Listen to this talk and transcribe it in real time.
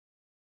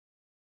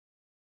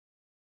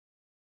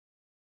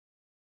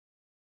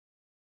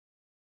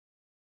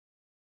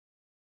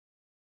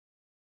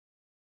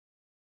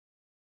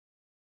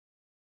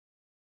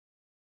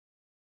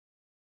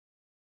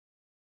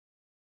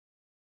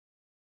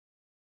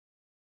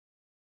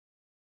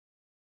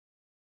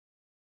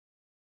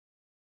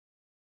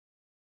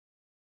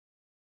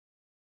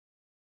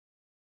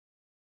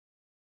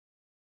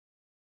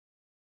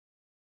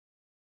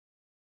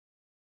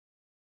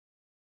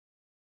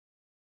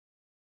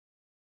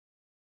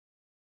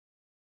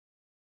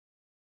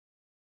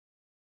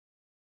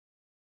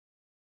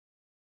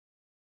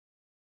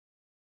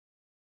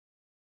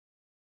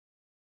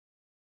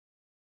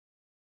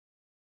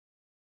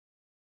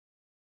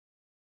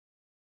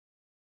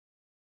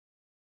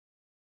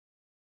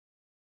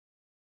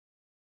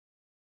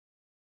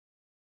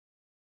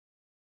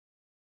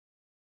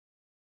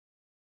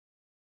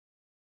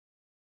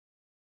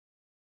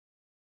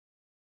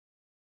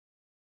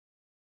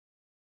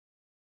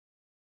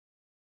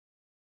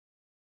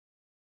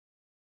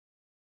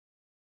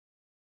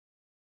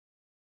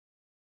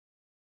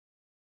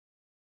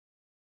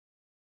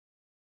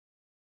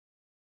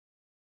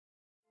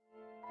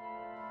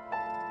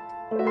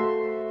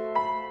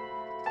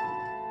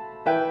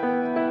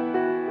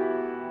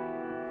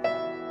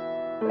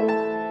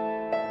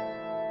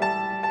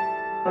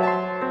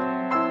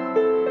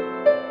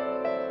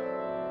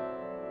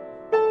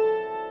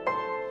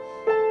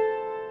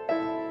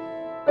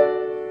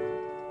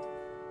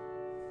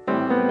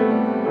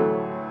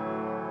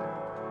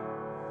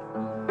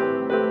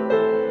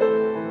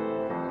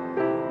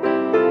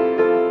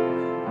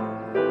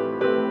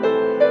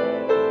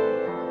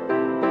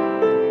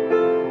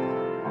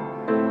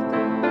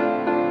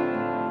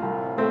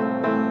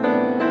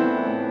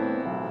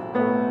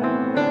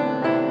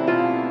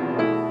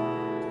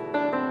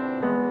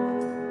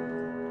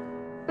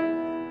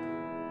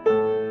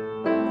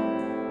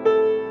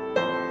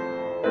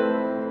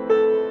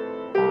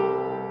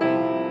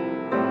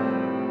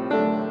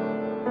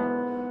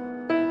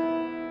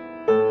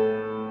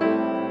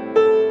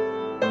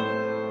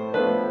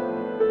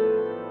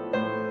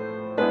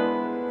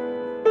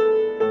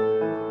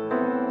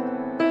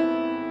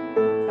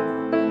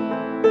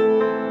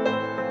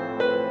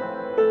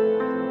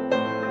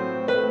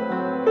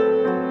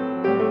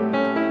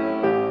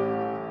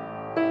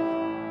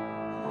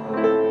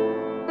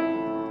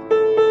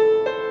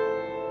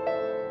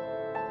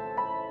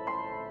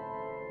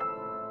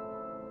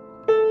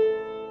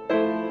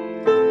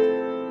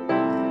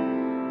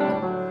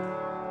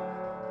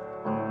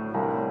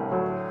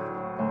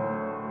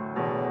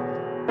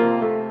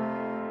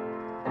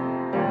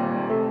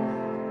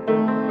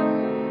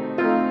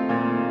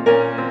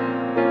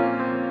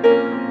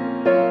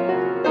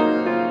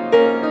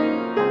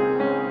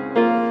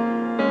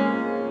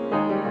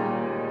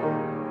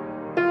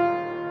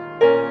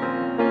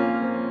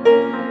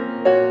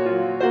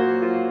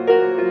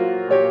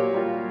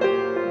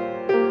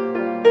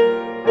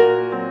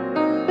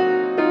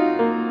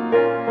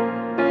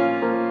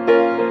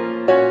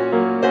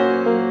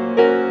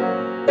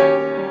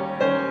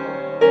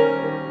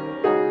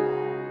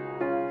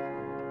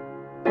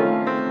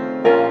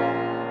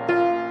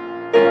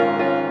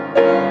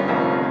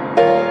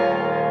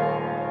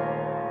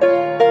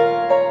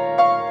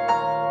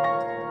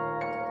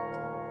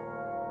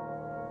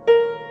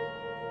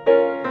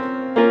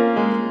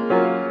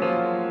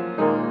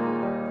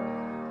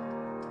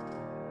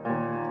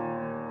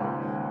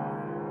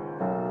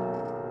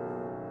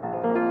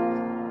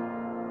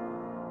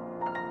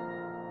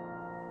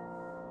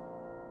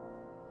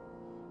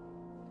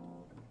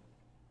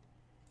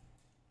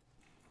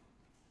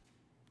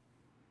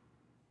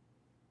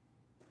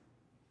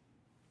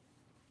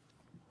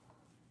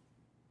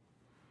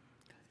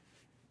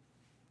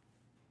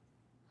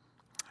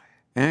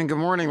And good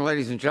morning,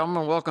 ladies and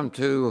gentlemen. Welcome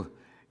to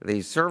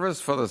the service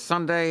for the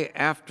Sunday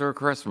after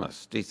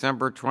Christmas,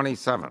 December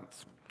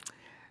 27th.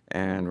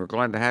 And we're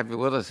glad to have you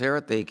with us here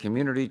at the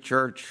Community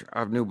Church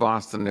of New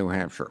Boston, New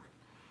Hampshire.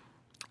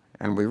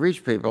 And we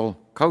reach people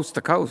coast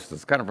to coast.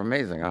 It's kind of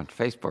amazing on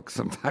Facebook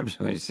sometimes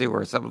when you see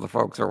where some of the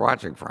folks are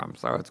watching from,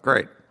 so it's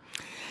great.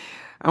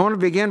 I want to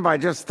begin by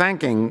just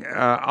thanking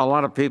a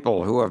lot of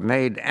people who have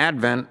made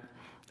Advent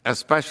as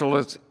special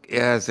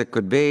as it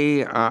could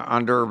be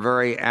under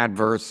very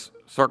adverse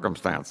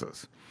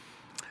circumstances.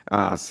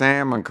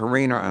 Sam and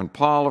Karina and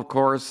Paul, of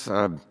course,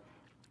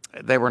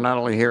 they were not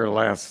only here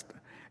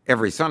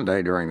every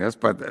Sunday during this,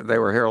 but they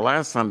were here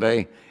last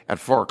Sunday at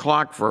 4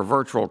 o'clock for a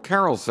virtual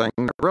carol sing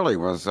that really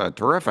was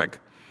terrific.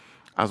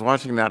 I was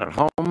watching that at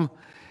home,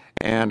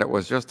 and it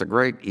was just a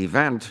great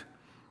event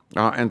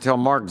until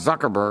Mark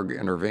Zuckerberg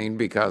intervened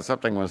because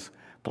something was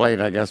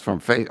played, I guess, on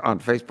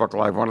Facebook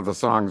Live. One of the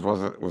songs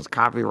was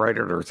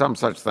copyrighted or some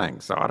such thing,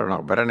 so I don't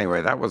know. But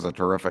anyway, that was a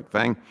terrific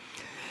thing.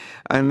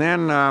 And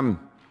then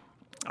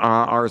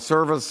our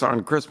service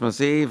on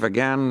Christmas Eve,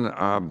 again,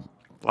 a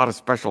lot of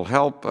special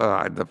help.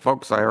 The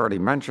folks I already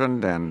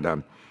mentioned,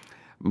 and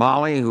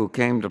Molly, who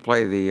came to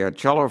play the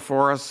cello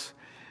for us.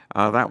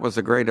 That was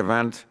a great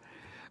event.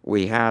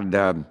 We had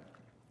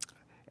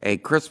a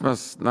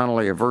Christmas, not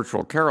only a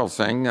virtual carol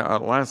sing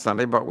last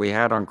Sunday, but we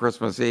had on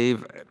Christmas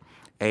Eve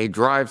a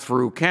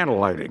drive-through candle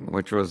lighting,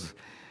 which was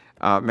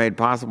made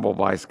possible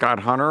by Scott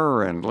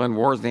Hunter and Lynn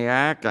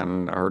Wozniak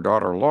and her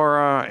daughter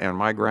Laura and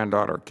my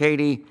granddaughter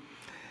Katie.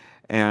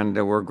 And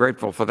we're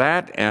grateful for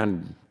that.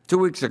 And 2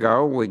 weeks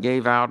ago, we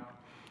gave out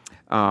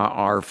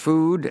our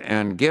food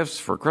and gifts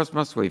for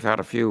Christmas. We've had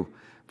a few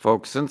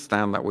folks since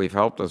then that we've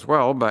helped as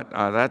well, but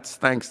that's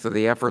thanks to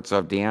the efforts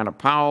of Deanna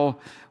Powell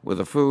with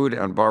the food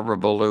and Barbara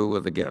Ballou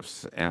with the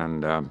gifts.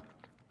 And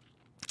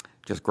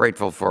just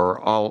grateful for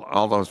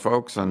all those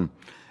folks and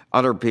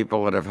other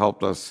people that have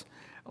helped us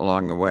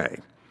along the way.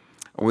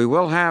 We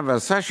will have a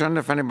session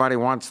if anybody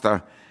wants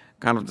to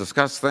kind of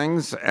discuss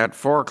things at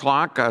 4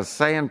 o'clock.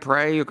 Say and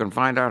Pray. You can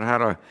find out how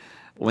to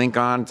link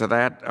on to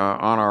that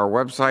on our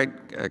website,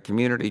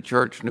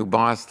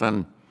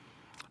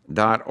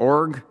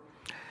 communitychurchnewboston.org.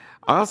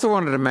 I also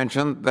wanted to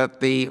mention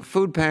that the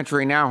food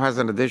pantry now has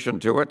an addition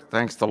to it,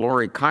 thanks to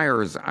Lori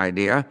Kyer's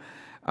idea.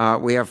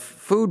 We have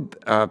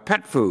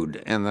pet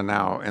food in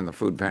the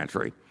food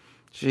pantry.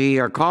 She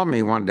called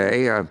me one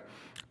day a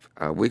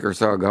week or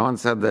so ago and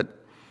said that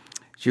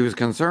She was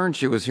concerned.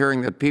 She was hearing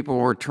that people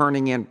were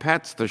turning in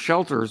pets to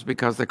shelters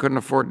because they couldn't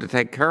afford to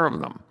take care of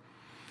them.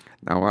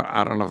 Now,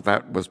 I don't know if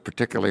that was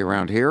particularly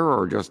around here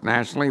or just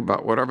nationally,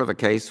 but whatever the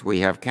case, we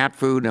have cat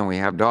food and we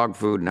have dog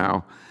food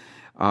now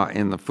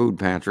in the food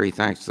pantry,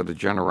 thanks to the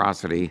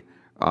generosity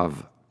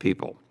of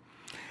people.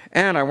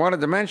 And I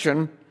wanted to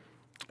mention,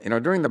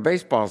 during the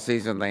baseball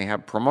season, they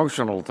have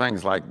promotional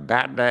things like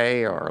Bat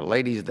Day or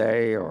Ladies'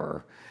 Day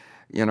or,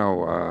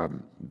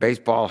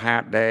 Baseball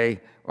Hat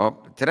Day.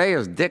 Well, today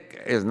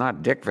is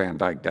not Dick Van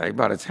Dyke Day,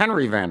 but it's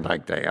Henry Van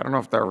Dyke Day. I don't know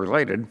if they're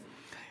related.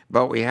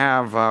 But we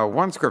have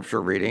one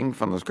scripture reading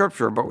from the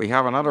scripture, but we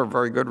have another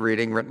very good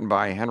reading written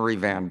by Henry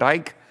Van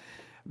Dyke,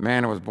 a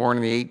man who was born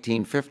in the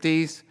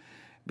 1850s,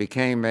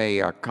 became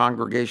a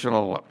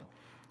congregational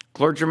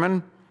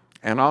clergyman,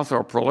 and also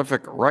a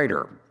prolific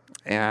writer.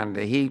 And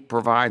he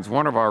provides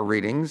one of our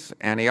readings,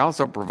 and he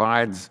also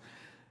provides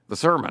the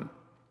sermon.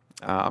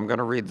 I'm going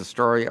to read the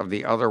story of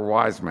the other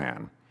wise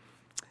man.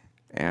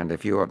 And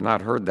if you have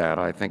not heard that,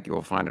 I think you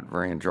will find it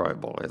very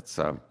enjoyable. It's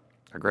a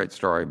great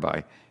story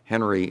by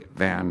Henry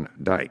Van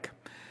Dyke.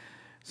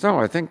 So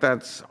I think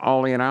that's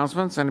all the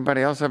announcements.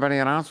 Anybody else have any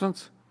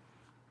announcements?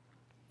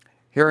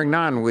 Hearing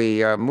none,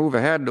 we move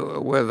ahead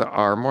with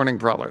our morning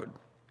prelude.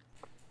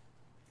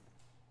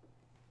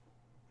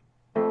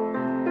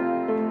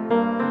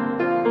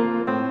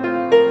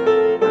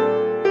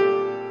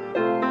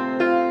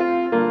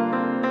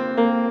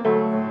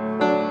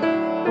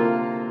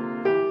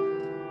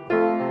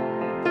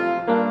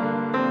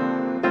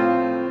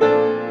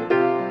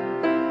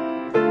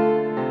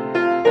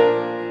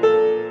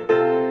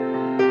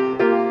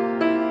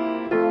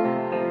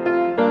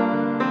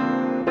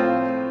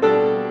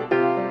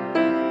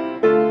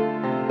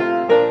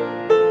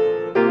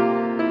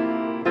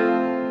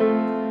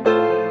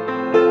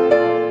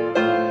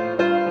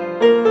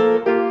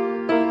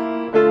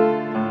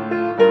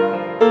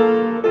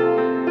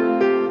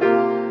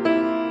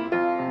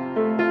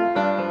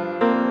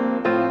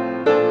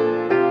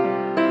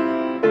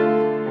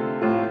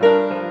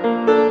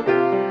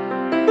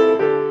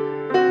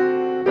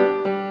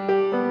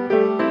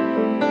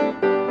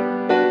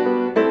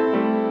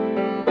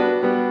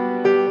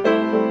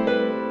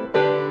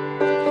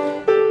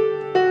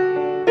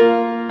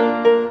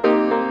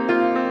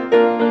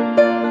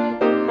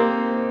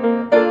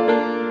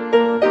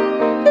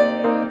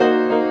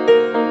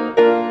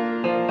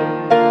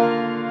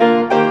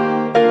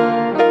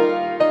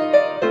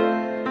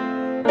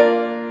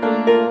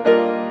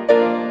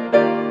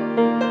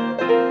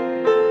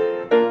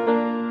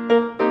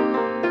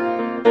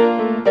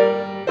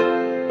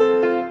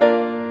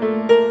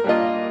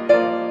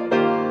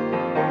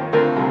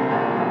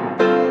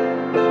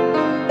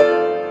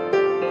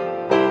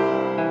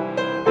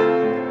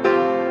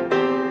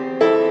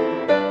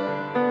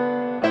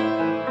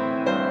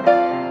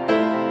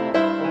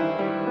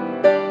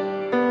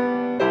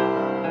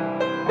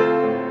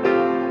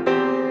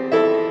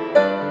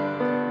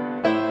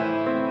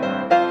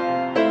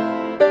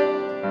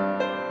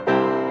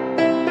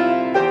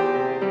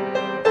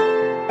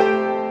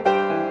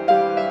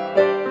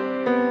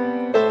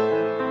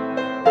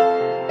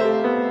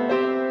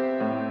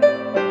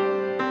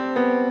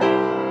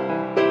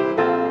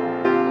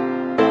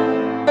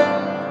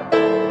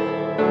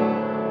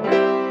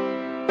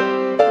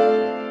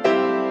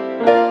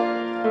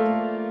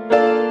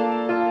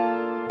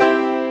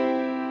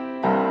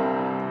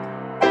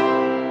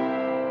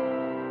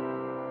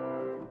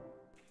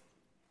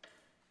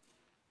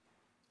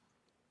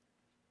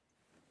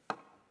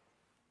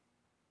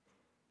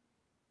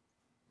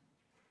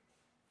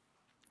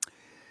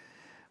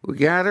 We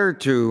gather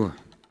to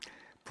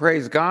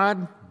praise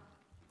God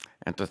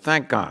and to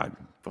thank God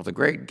for the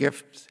great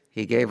gifts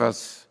he gave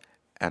us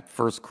at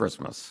first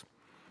Christmas,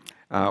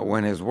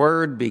 when his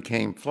word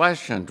became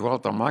flesh and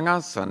dwelt among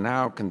us, and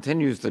now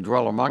continues to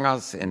dwell among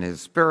us in his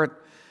spirit,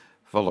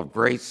 full of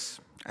grace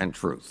and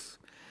truth.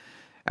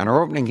 And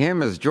our opening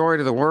hymn is Joy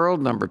to the World,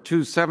 number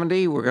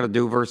 270. We're going to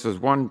do verses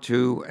 1,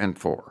 2, and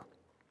 4.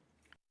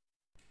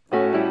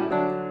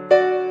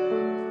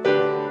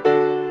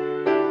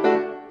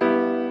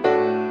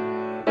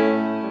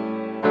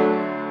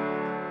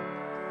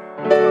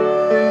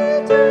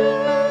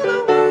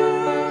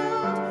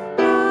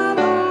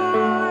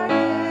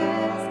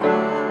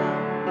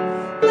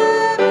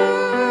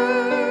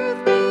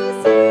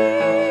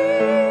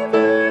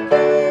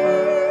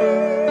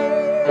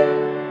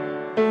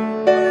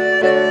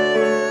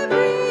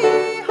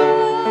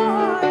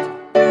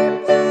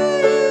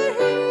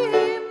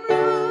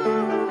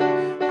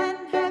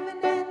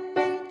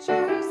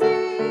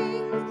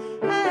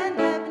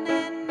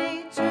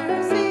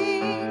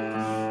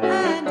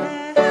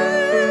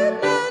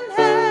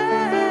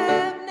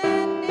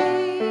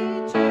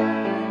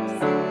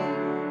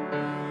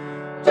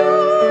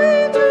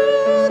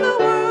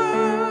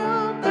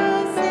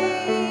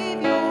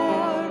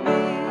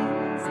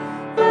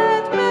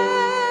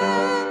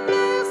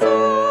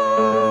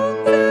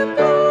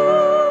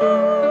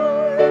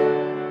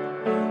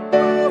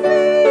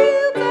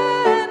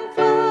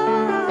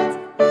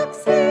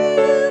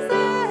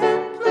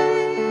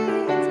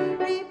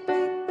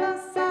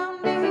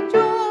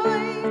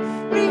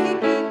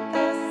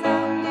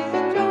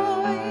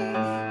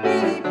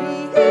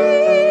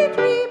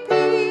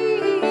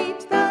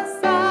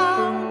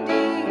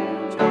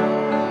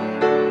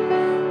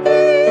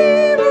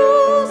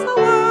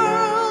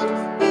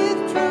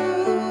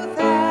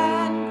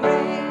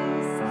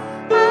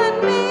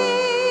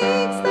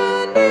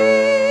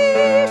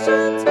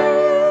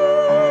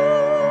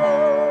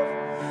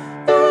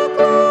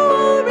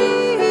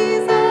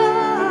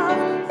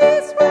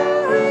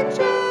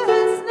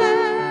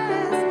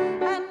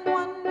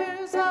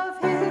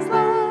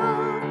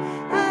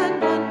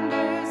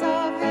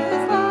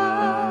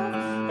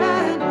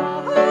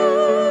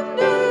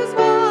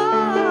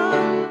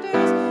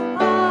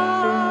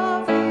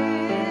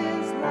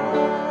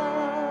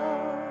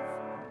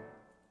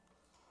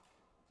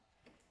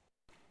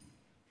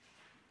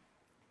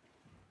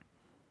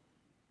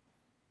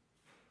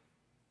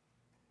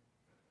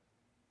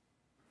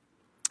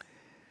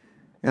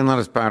 And let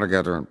us bow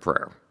together in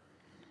prayer.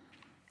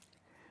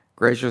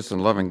 Gracious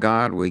and loving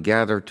God, we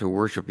gather to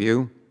worship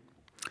you,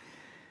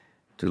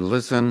 to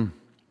listen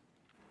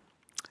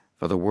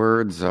for the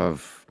words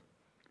of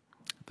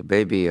the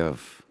baby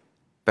of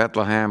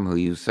Bethlehem, who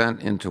you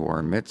sent into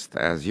our midst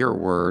as your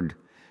word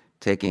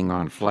taking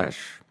on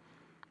flesh,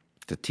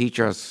 to teach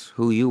us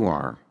who you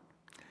are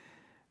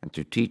and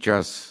to teach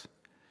us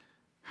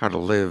how to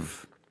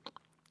live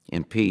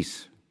in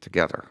peace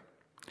together.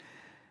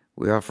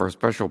 We offer a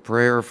special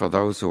prayer for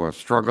those who have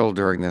struggled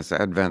during this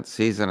Advent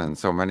season in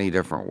so many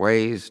different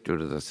ways due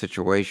to the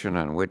situation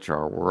in which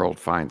our world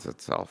finds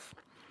itself.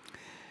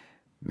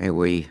 May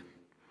we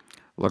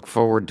look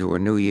forward to a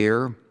new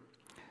year,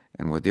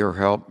 and with your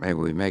help, may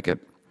we make it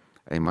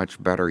a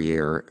much better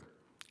year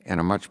and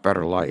a much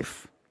better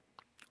life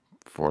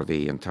for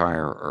the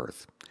entire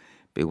earth.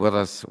 Be with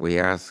us, we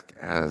ask,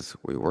 as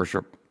we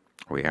worship.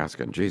 We ask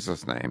in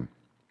Jesus' name.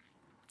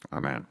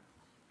 Amen.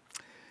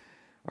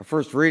 Our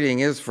first reading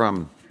is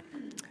from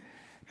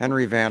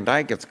Henry Van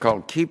Dyke. It's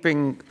called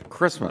Keeping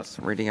Christmas.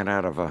 I'm reading it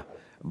out of a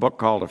book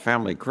called A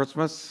Family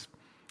Christmas,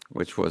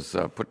 which was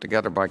put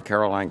together by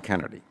Caroline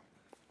Kennedy.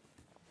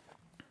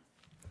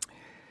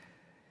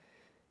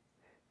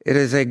 It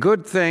is a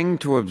good thing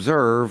to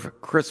observe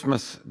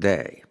Christmas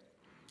Day,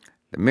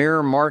 the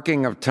mere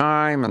marking of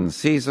time and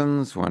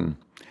seasons when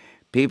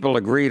people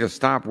agree to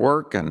stop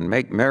work and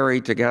make merry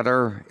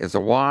together is a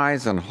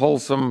wise and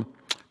wholesome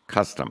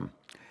custom.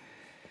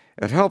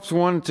 It helps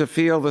one to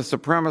feel the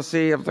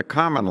supremacy of the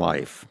common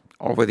life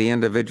over the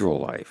individual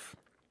life.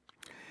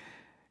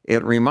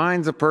 It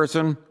reminds a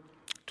person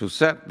to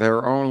set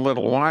their own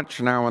little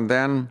watch now and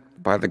then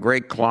by the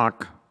great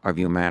clock of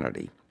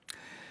humanity.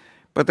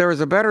 But there is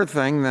a better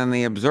thing than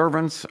the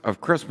observance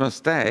of Christmas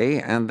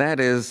Day, and that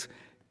is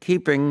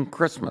keeping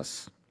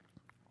Christmas.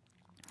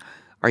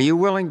 Are you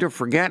willing to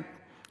forget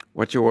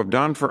what you have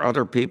done for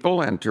other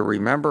people and to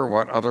remember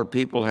what other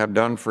people have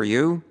done for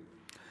you?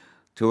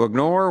 To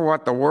ignore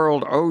what the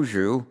world owes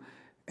you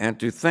and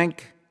to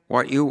think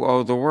what you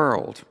owe the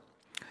world?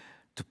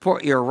 To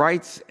put your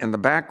rights in the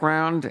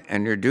background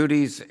and your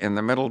duties in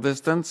the middle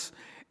distance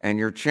and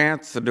your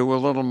chance to do a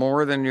little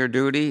more than your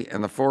duty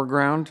in the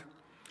foreground?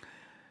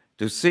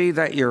 To see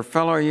that your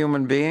fellow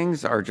human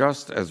beings are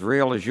just as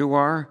real as you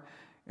are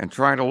and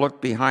try to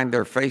look behind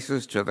their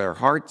faces to their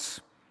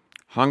hearts,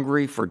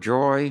 hungry for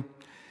joy?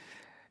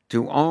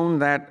 To own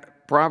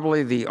that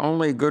probably the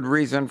only good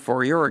reason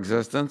for your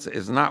existence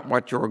is not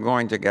what you're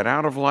going to get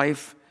out of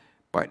life,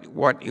 but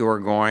what you are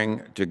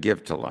going to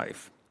give to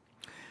life.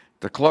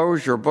 To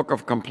close your book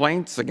of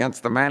complaints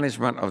against the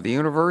management of the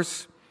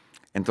universe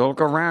and to look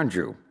around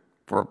you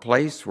for a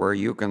place where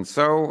you can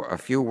sow a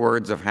few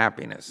words of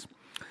happiness.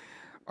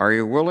 Are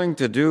you willing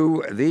to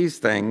do these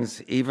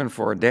things even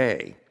for a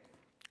day?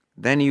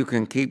 Then you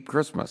can keep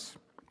Christmas.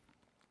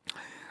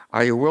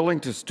 Are you willing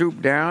to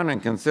stoop down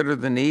and consider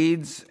the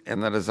needs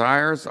and the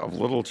desires of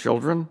little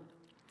children?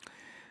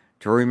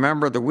 To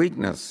remember the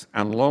weakness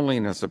and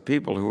loneliness of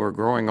people who are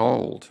growing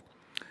old?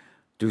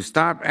 To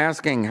stop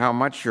asking how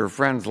much your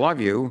friends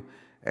love you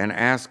and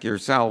ask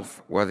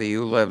yourself whether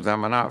you love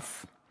them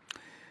enough?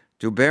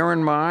 To bear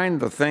in mind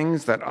the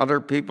things that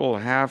other people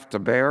have to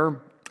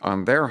bear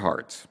on their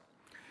hearts?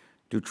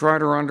 To try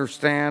to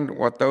understand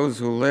what those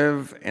who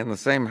live in the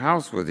same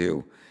house with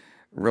you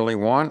really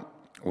want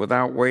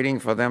without waiting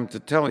for them to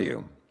tell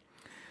you?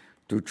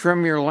 To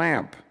trim your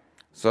lamp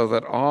so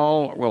that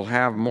all will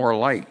have more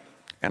light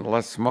and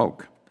less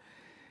smoke,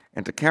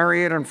 and to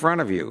carry it in front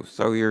of you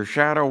so your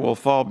shadow will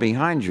fall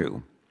behind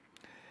you?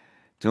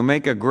 To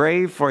make a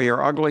grave for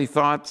your ugly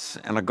thoughts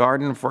and a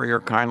garden for your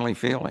kindly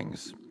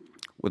feelings,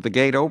 with the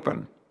gate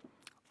open?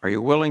 Are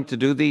you willing to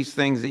do these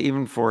things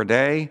even for a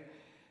day?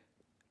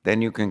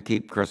 Then you can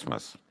keep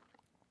Christmas.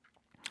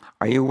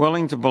 Are you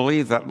willing to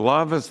believe that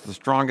love is the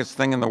strongest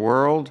thing in the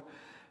world?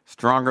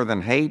 Stronger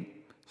than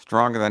hate,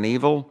 stronger than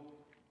evil,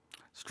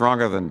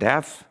 stronger than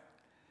death,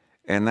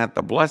 and that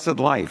the blessed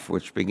life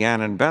which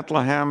began in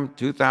Bethlehem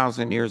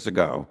 2,000 years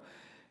ago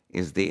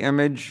is the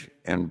image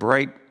and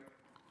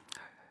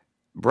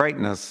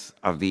brightness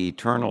of the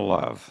eternal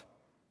love?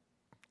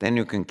 Then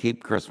you can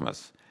keep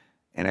Christmas.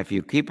 And if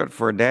you keep it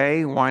for a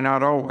day, why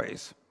not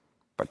always?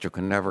 But you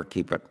can never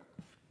keep it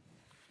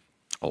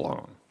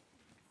alone.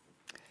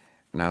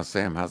 Now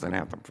Sam has an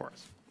anthem for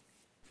us.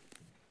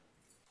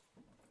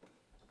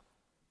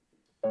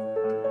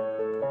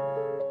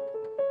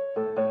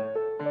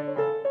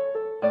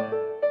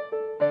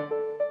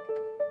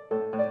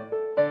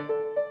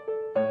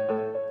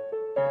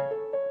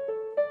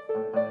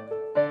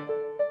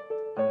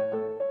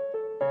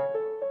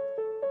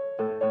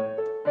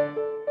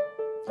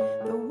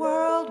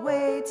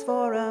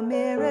 For a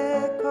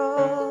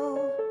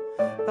miracle,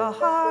 the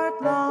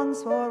heart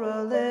longs for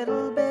a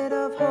little bit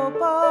of hope.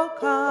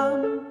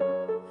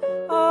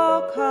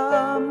 Oh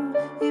come,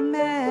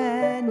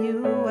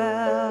 Emmanuel.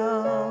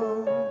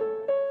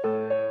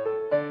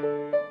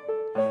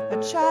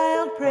 A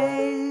child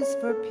prays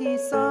for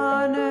peace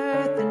on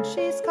earth, and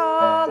she's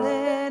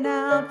calling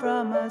out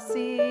from a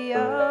sea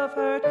of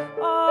hurt.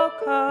 Oh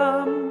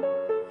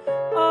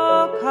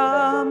Oh,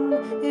 come,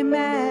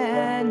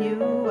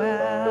 Emmanuel.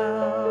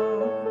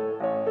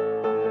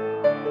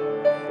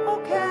 Oh,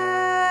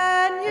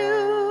 can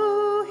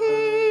you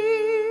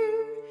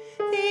hear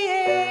the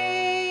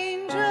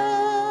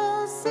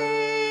angels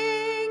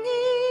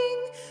singing,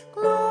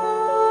 glory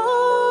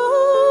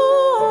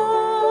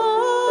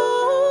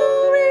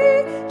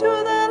to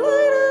the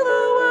light of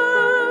the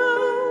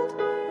world,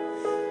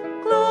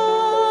 glory,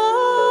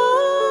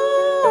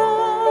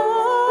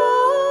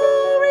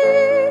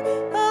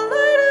 the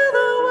light of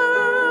the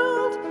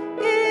world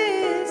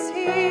is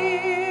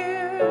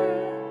here.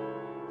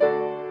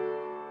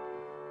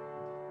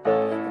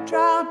 The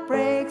drought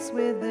breaks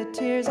with the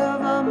tears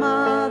of a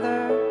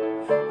mother.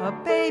 A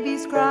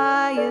baby's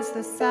cry is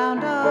the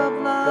sound of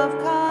love.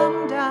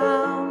 Come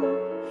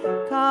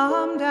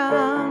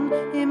down,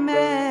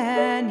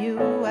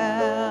 Emmanuel.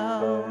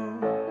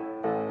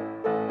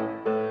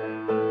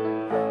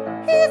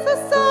 He's the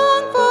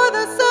song for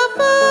the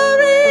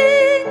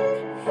suffering.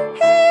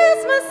 He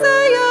is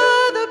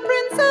Messiah, the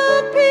Prince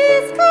of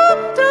Peace.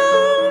 Come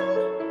down,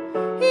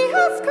 he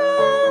has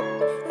come,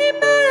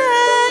 Emmanuel.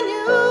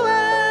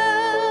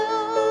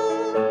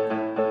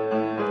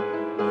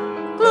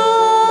 Glory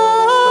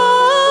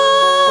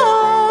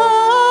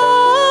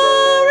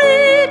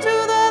to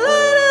the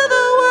light of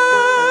the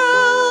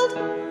world.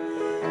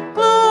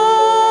 Glory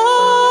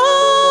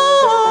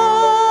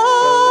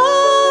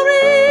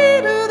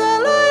to the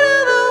light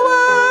of the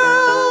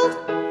world.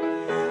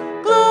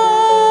 Glory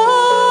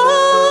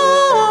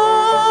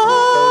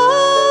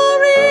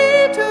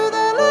to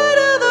the light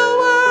of the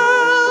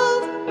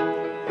world.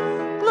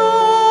 Glory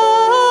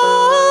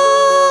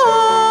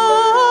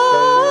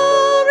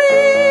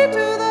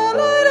to the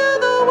light of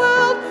the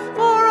world.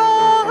 For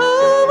all who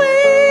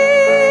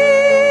wait,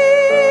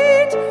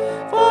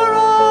 for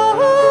all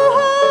who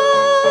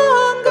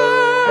hunger,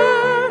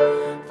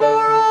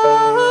 for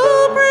all who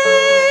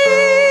pray,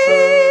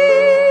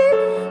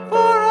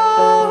 for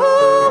all who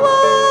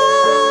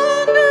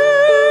wonder,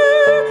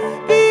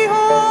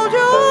 behold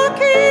your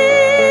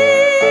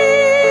King,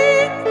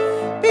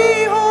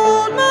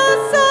 behold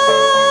Messiah,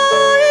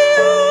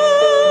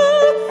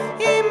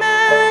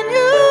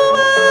 Emmanuel,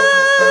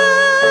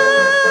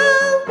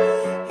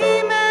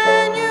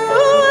 Emmanuel.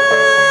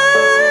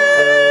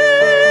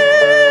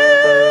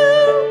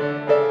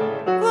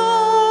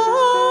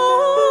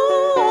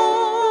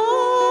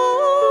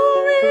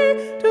 Glory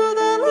to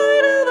the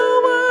light of the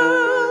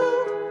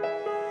world.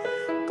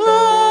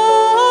 Glory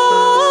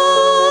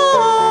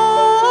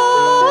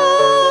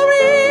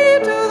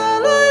to the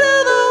light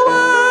of the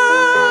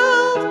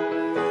world.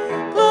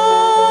 Glory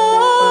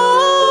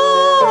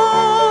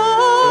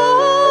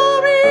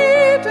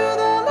to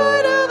the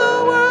light of the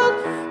world.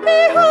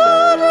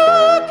 Behold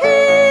your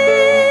King,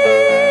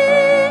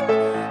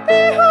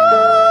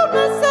 behold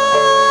Messiah,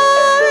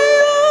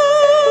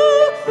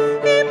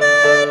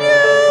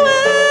 Emmanuel,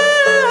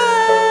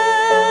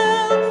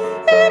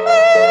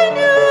 Emmanuel.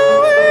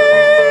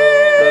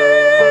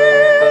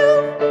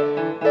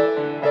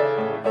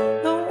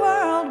 The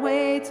world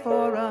waits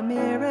for a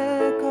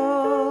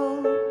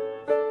miracle.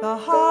 The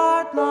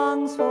heart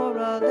longs for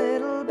a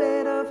little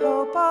bit of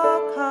hope.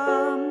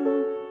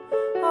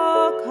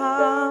 Oh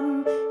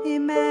come,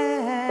 Emmanuel.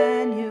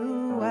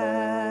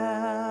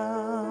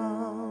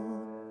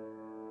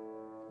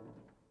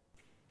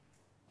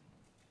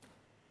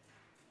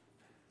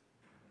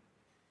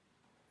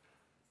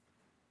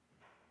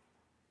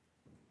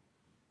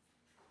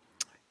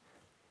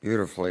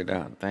 Beautifully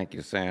done. Thank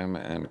you, Sam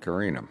and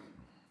Karina.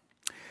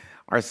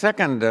 Our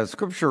second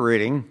scripture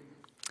reading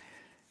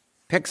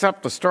picks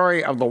up the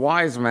story of the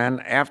wise men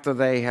after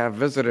they have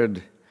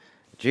visited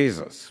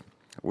Jesus.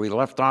 We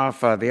left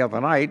off the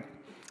other night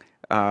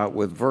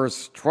with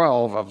verse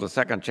 12 of the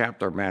second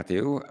chapter of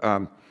Matthew.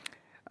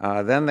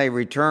 Then they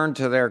returned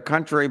to their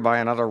country by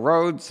another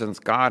road, since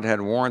God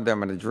had warned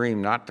them in a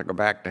dream not to go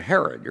back to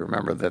Herod. You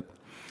remember that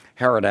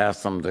Herod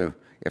asked them to,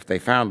 if they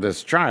found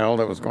this child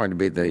that was going to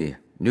be the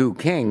new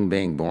king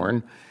being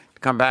born, to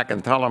come back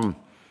and tell him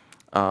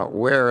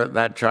where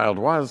that child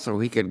was so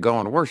he could go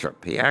and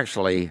worship. He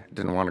actually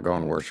didn't want to go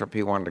and worship.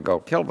 He wanted to go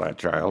kill that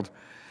child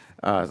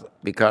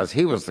because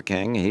he was the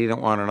king. He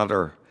didn't want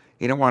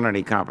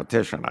any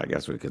competition, I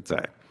guess we could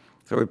say.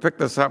 So we pick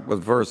this up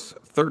with verse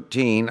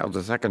 13 of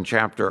the second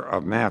chapter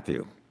of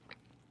Matthew.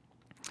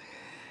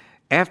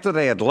 After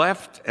they had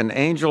left, an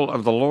angel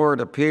of the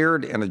Lord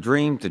appeared in a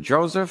dream to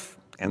Joseph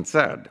and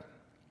said,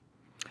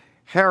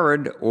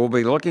 Herod will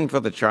be looking for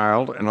the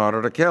child in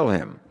order to kill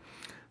him.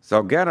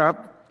 So get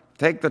up,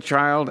 take the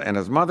child and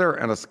his mother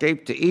and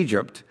escape to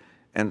Egypt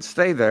and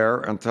stay there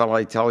until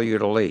I tell you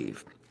to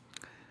leave.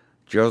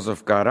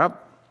 Joseph got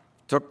up,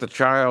 took the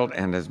child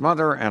and his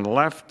mother and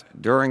left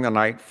during the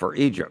night for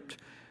Egypt,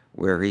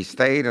 where he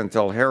stayed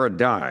until Herod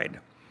died.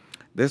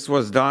 This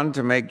was done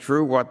to make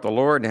true what the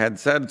Lord had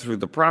said through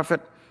the prophet,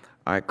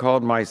 I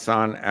called my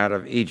son out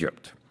of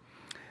Egypt.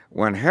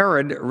 When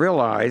Herod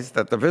realized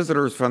that the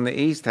visitors from the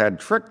east had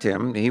tricked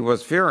him, he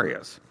was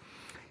furious.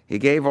 He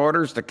gave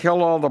orders to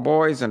kill all the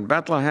boys in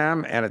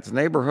Bethlehem and its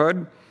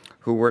neighborhood,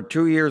 who were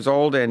 2 years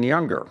old and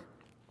younger.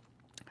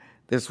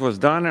 This was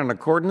done in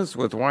accordance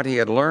with what he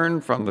had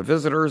learned from the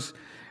visitors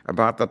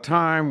about the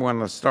time when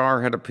the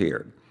star had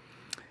appeared.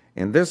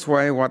 In this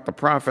way, what the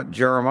prophet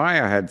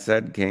Jeremiah had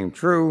said came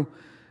true.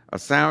 A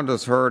sound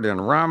is heard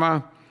in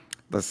Ramah,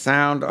 the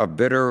sound of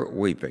bitter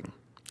weeping.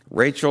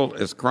 Rachel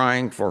is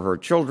crying for her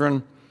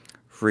children.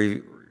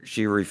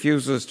 She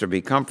refuses to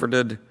be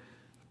comforted,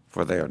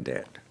 for they are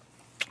dead.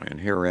 And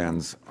here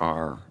ends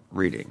our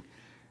reading.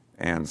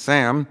 And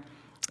Sam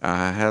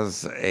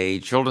has a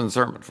children's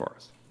sermon for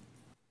us.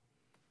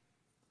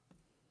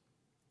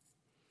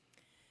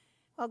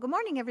 Well, good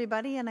morning,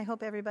 everybody, and I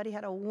hope everybody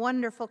had a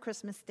wonderful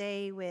Christmas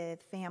day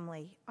with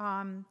family.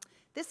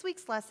 This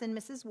week's lesson,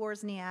 Mrs.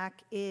 Wozniak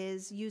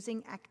is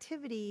using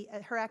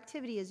her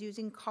activity is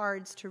using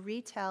cards to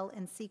retell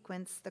and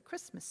sequence the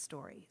Christmas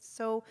story.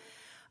 So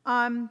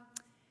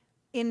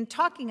in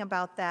talking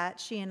about that,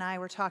 she and I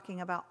were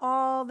talking about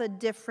all the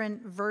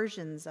different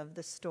versions of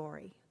the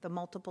story, the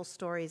multiple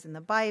stories in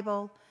the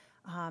Bible.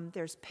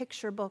 There's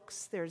picture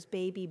books, there's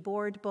baby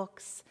board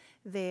books,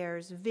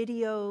 there's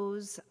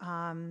videos,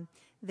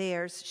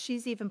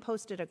 she's even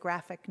posted a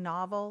graphic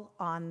novel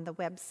on the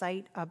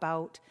website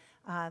about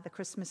the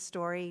Christmas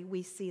story.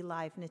 We see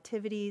live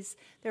nativities.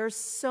 There are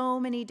so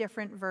many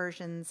different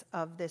versions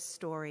of this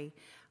story.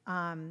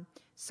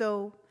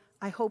 So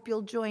I hope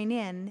you'll join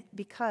in,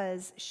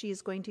 because she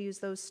is going to use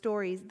those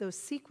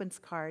sequence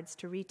cards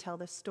to retell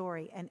the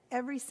story. And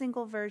every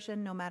single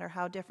version, no matter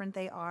how different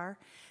they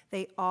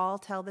all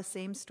tell the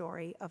same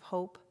story of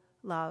hope,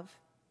 love,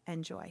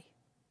 and joy.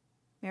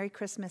 Merry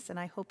Christmas, and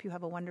I hope you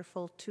have a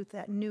wonderful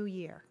new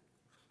year.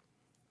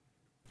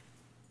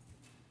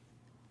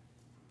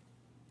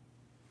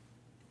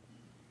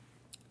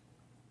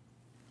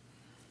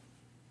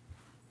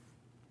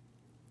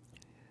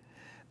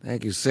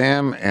 Thank you,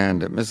 Sam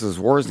and Mrs.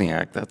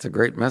 Wozniak. That's a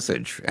great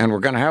message. And we're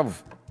going to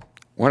have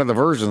one of the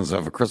versions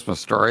of A Christmas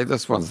Story.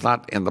 This one's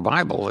not in the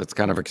Bible. It's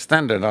kind of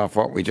extended off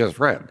what we just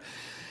read.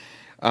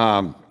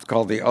 It's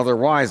called The Other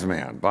Wise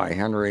Man by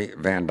Henry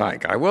Van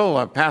Dyke. I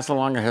will pass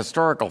along a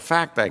historical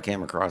fact I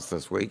came across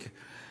this week.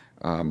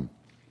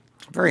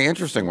 Very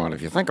interesting one,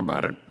 if you think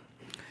about it.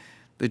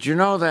 Did you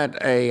know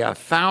that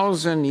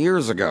 1,000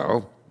 years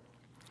ago,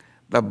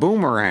 the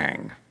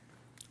boomerang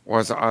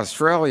was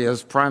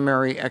Australia's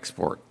primary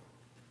export?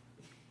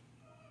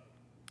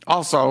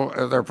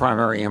 Also, their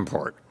primary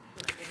import.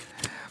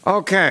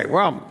 Okay,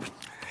 well,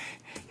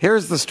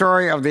 here's the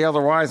story of The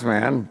Other Wise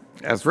Man,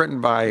 as written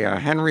by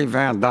Henry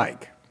Van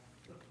Dyke.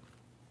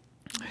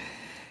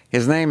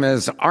 His name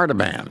is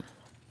Artaban.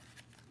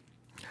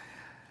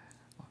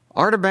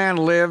 Artaban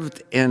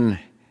lived in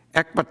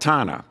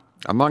Ecbatana,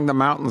 among the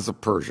mountains of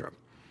Persia.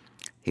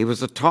 He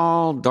was a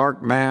tall,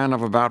 dark man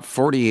of about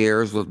 40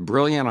 years with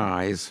brilliant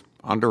eyes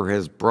under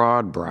his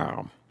broad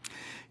brow.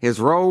 His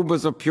robe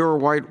was of pure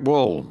white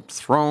wool,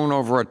 thrown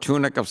over a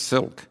tunic of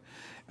silk,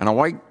 and a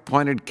white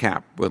pointed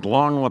cap with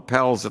long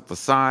lapels at the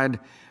side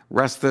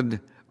rested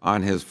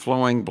on his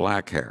flowing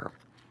black hair.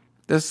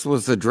 This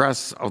was the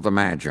dress of the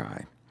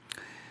Magi.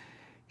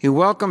 He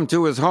welcomed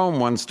to his home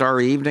one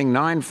starry evening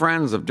 9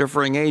 friends of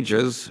differing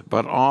ages,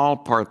 but all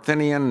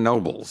Parthian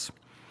nobles.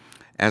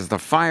 As the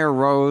fire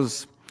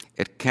rose,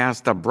 it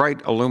cast a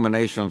bright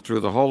illumination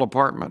through the whole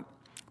apartment,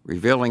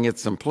 revealing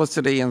its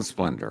simplicity and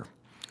splendor.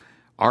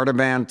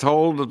 Artaban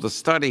told of the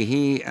study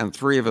he and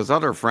 3 of his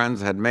other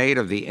friends had made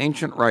of the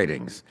ancient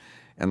writings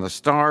and the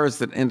stars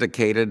that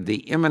indicated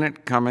the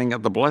imminent coming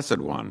of the Blessed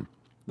One,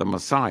 the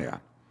Messiah.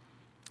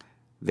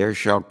 There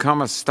shall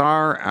come a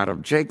star out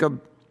of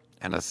Jacob,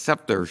 and a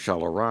scepter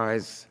shall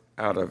arise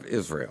out of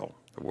Israel.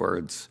 The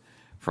words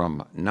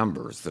from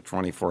Numbers, the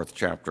 24th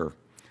chapter,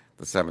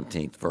 the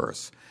 17th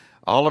verse.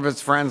 All of his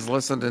friends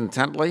listened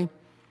intently,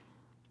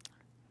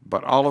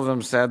 but all of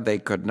them said they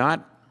could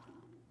not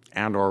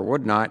and or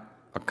would not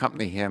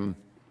accompany him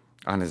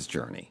on his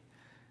journey.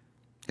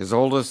 His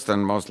oldest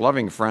and most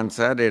loving friend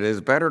said, "It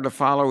is better to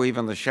follow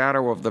even the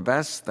shadow of the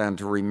best than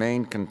to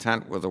remain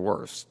content with the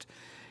worst.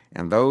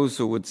 And those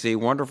who would see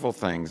wonderful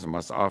things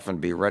must often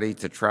be ready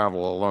to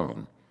travel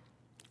alone.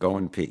 Go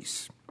in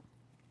peace."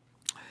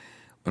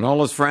 When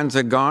all his friends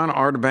had gone,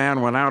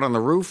 Artaban went out on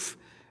the roof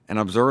and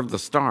observed the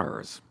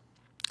stars.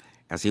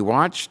 As he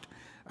watched,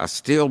 a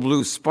steel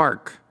blue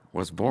spark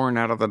was born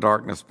out of the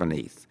darkness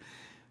beneath,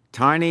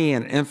 tiny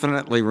and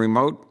infinitely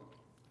remote,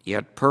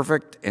 yet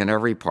perfect in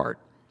every part.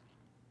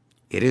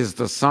 "It is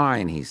the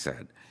sign," he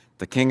said.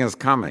 "The king is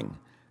coming,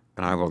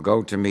 and I will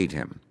go to meet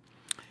him."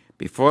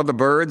 Before the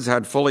birds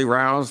had fully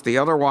roused, the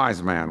other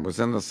wise man was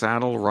in the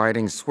saddle,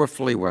 riding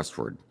swiftly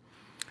westward.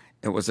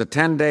 It was a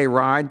 10-day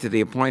ride to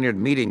the appointed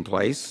meeting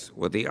place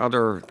with the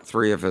other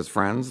 3 of his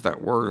friends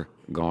that were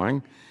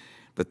going,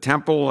 the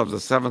Temple of the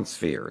Seven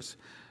Spheres.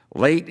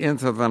 Late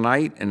into the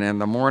night and in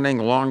the morning,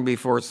 long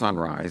before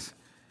sunrise,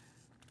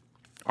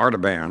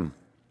 Artaban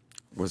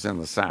was in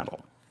the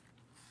saddle.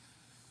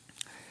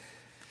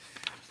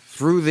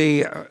 Through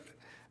the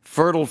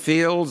fertile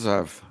fields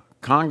of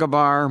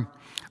Congabar,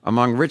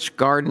 among rich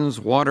gardens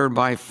watered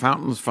by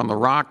fountains from the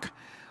rock,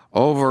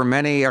 over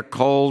many a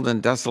cold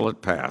and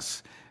desolate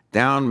pass,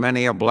 down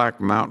many a black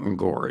mountain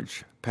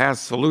gorge,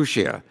 past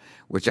Seleucia,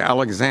 which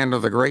Alexander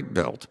the Great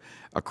built,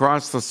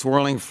 across the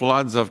swirling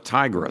floods of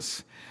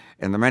Tigris,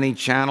 in the many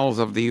channels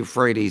of the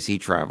Euphrates he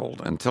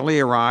traveled, until he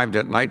arrived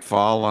at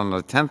nightfall on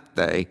the 10th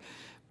day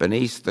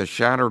beneath the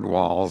shattered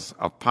walls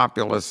of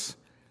populous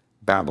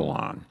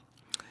Babylon.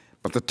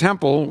 But the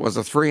temple was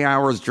a 3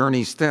 hours'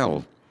 journey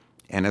still,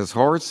 and his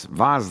horse,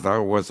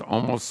 Vazda, was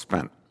almost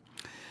spent.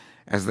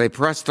 As they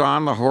pressed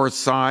on, the horse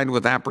sighed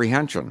with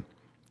apprehension.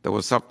 There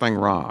was something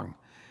wrong.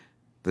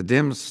 The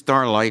dim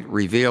starlight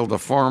revealed the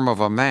form of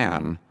a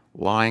man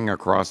lying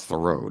across the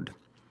road.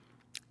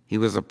 He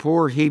was a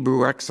poor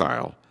Hebrew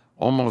exile,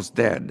 almost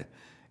dead,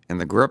 in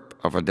the grip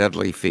of a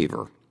deadly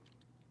fever.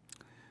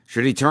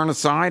 Should he turn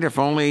aside, if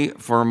only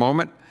for a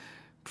moment,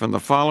 from the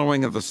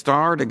following of the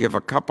star to give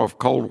a cup of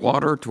cold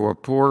water to a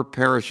poor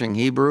perishing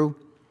Hebrew?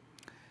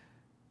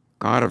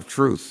 God of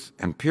truth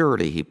and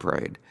purity, he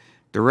prayed,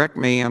 direct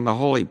me in the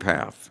holy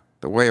path,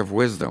 the way of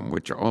wisdom,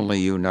 which only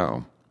you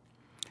know.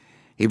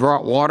 He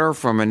brought water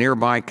from a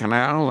nearby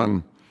canal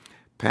and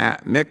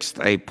mixed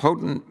a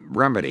potent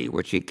remedy,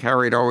 which he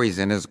carried always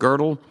in his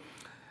girdle,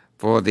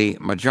 for the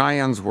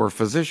Magians were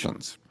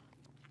physicians.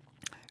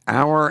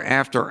 Hour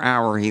after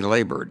hour he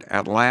labored.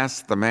 At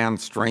last the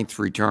man's strength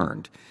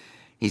returned.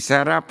 He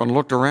sat up and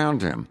looked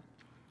around him.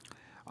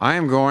 I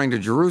am going to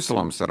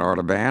Jerusalem, said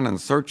Artaban, in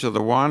search of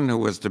the one who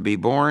was to be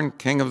born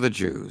King of the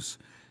Jews,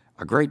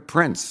 a great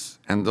prince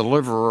and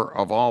deliverer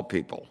of all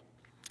people.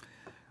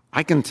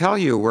 I can tell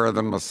you where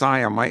the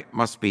Messiah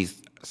must be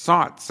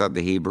sought, said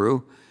the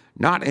Hebrew,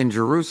 not in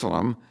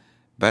Jerusalem,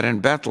 but in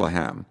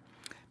Bethlehem.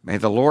 May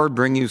the Lord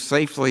bring you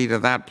safely to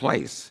that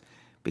place,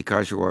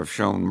 because you have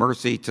shown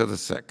mercy to the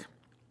sick.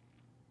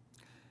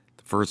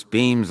 The first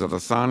beams of the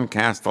sun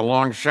cast a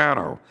long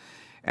shadow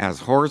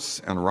as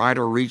horse and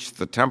rider reached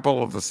the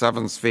temple of the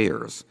seven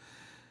spheres.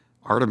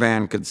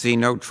 Artaban could see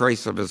no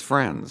trace of his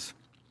friends.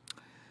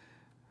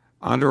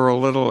 Under a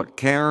little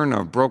cairn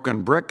of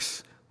broken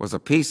bricks was a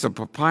piece of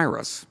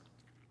papyrus.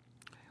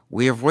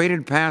 We have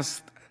waited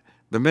past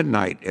the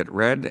midnight, it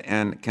read,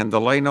 and can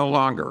delay no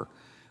longer.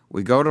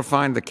 We go to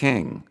find the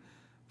king.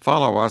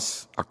 Follow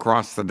us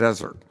across the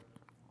desert.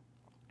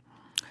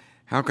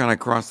 How can I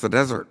cross the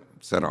desert,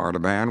 said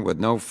Artaban, with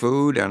no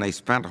food and a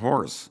spent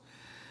horse?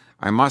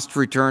 I must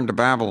return to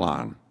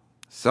Babylon,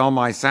 sell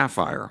my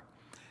sapphire,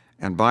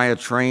 and buy a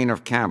train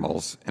of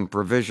camels and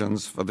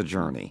provisions for the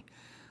journey.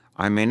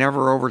 I may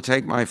never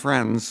overtake my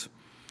friends.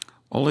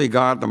 Only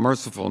God the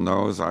merciful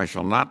knows I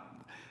shall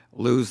not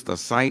lose the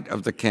sight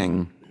of the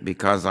king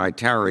because I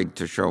tarried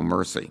to show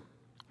mercy.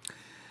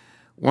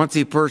 Once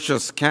he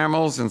purchased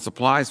camels and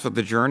supplies for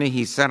the journey,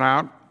 he set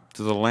out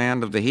to the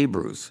land of the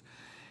Hebrews.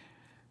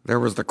 There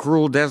was the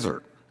cruel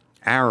desert,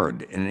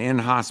 arid and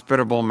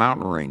inhospitable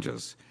mountain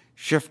ranges,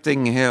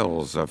 shifting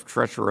hills of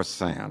treacherous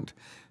sand,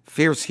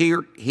 fierce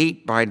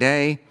heat by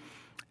day,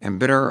 and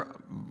bitter,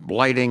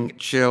 blighting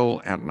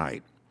chill at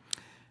night.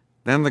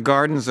 Then the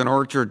gardens and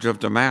orchards of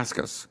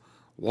Damascus,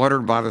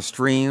 watered by the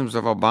streams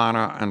of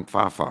Abana and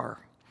Pharpar,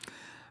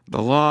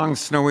 the long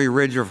snowy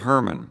ridge of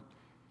Hermon,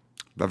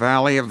 the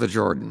valley of the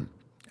Jordan,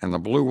 and the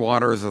blue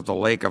waters of the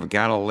Lake of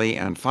Galilee,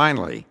 and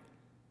finally,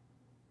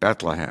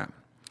 Bethlehem.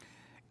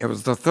 It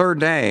was the third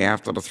day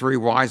after the three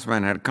wise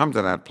men had come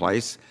to that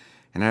place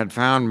and had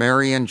found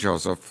Mary and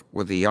Joseph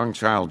with the young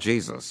child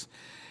Jesus,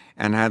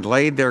 and had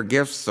laid their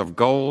gifts of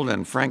gold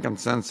and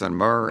frankincense and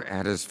myrrh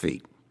at his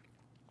feet.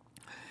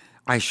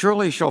 I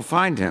surely shall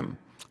find him,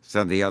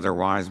 said the other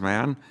wise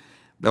man,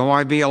 though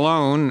I be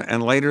alone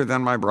and later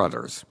than my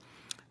brothers.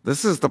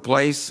 This is the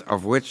place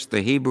of which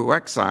the Hebrew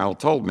exile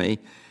told me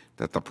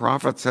that the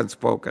prophets had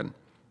spoken,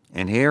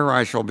 and here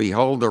I shall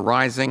behold the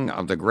rising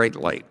of the great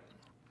light.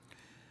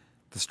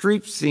 The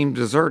streets seemed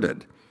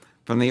deserted.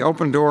 From the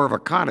open door of a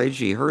cottage,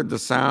 he heard the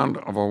sound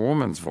of a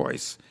woman's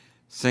voice,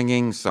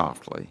 singing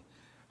softly,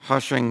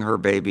 hushing her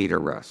baby to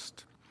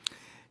rest.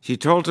 She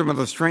told him of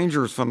the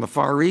strangers from the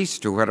Far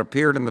East who had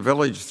appeared in the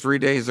village 3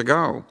 days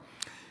ago,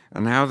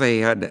 and how they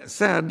had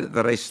said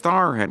that a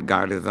star had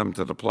guided them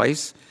to the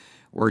place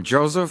where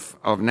Joseph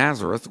of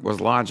Nazareth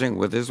was lodging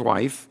with his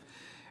wife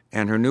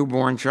and her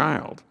newborn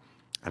child,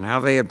 and how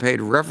they had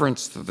paid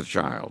reverence to the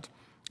child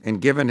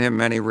and given him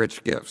many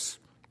rich gifts.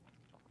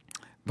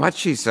 But,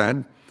 she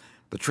said,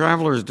 the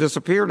travelers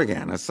disappeared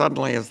again as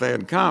suddenly as they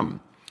had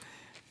come.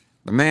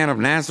 The man of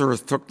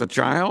Nazareth took the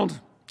child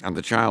and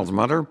the child's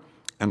mother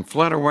and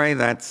fled away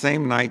that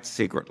same night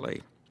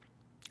secretly.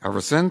 Ever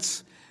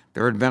since,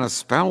 there had been a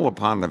spell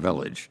upon the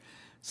village.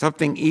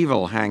 Something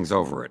evil hangs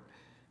over it.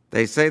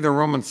 They say the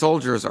Roman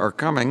soldiers are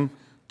coming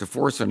to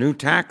force a new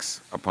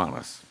tax upon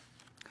us.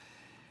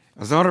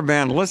 As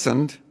Artaban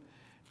listened,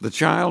 the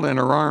child in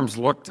her arms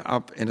looked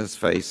up in his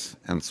face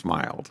and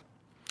smiled.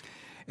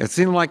 It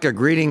seemed like a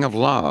greeting of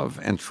love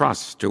and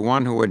trust to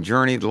one who had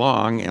journeyed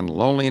long in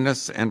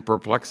loneliness and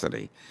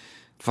perplexity,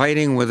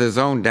 fighting with his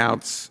own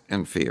doubts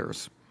and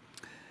fears.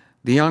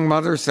 The young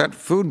mother set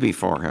food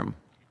before him.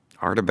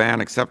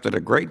 Artaban accepted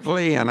it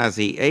gratefully, and as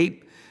he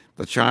ate,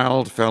 the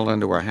child fell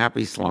into a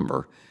happy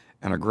slumber,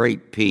 and a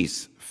great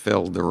peace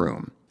filled the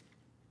room.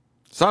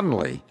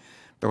 Suddenly,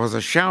 there was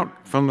a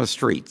shout from the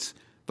streets,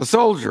 the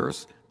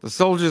soldiers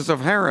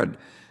of Herod,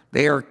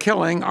 they are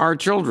killing our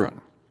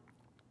children."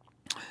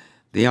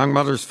 The young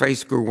mother's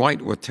face grew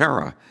white with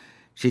terror.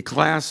 She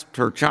clasped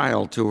her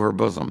child to her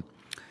bosom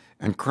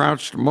and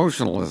crouched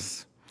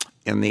motionless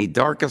in the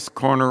darkest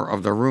corner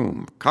of the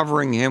room,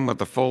 covering him with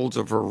the folds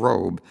of her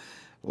robe,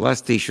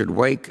 lest he should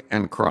wake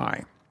and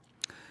cry.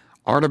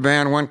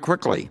 Artaban went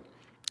quickly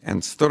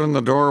and stood in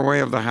the doorway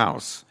of the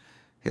house.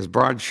 His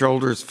broad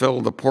shoulders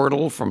filled the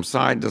portal from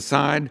side to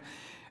side,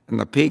 and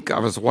the peak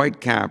of his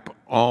white cap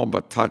all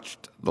but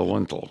touched the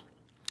lintel.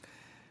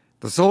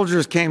 The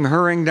soldiers came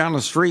hurrying down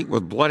the street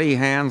with bloody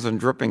hands and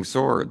dripping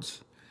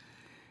swords.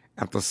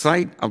 At the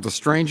sight of the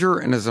stranger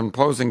in his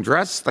imposing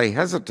dress, they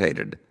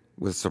hesitated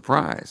with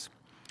surprise.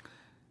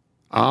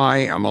 "I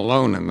am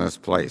alone in this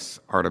place,"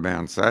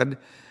 Artaban said,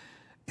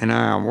 "and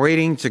I am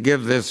waiting to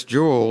give this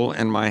jewel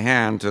in my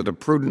hand to the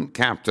prudent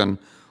captain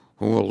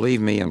who will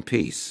leave me in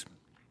peace."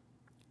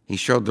 He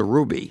showed the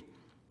ruby,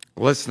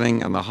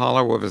 glistening in the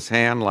hollow of his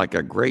hand like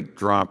a great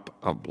drop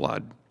of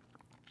blood.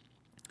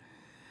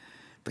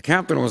 The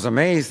captain was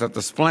amazed at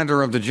the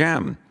splendor of the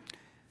gem.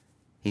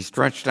 He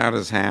stretched out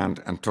his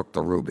hand and took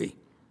the ruby.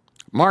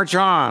 "March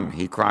on,"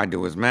 he cried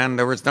to his men.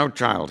 "There is no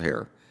child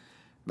here.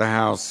 The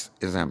house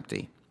is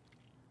empty."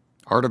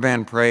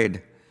 Artaban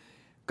prayed,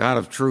 "God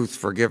of truth,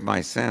 forgive my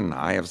sin.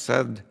 I have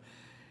said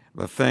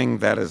the thing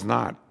that is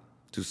not,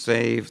 to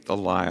save the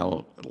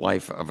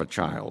life of a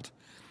child.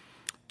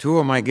 2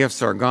 of my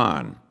gifts are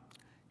gone.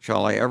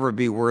 Shall I ever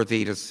be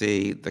worthy to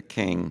see the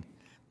king,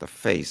 the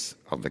face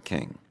of the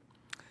king?"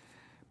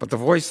 But the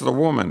voice of the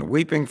woman,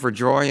 weeping for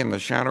joy in the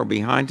shadow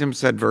behind him,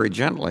 said very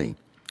gently,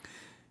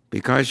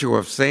 "Because you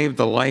have saved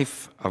the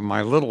life of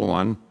my little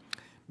one,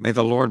 may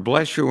the Lord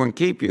bless you and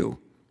keep you.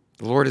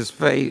 The Lord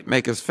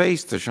make his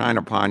face to shine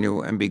upon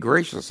you and be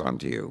gracious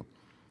unto you.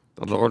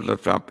 The Lord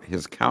lift up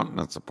his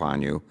countenance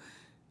upon you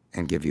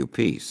and give you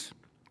peace."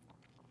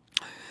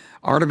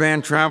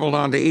 Artaban traveled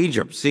on to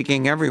Egypt,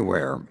 seeking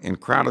everywhere in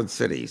crowded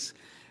cities,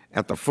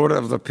 at the foot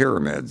of the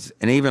pyramids,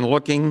 and even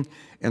looking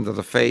into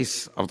the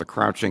face of the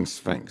crouching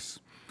Sphinx.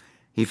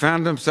 He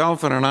found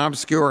himself in an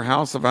obscure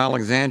house of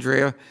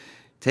Alexandria,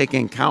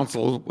 taking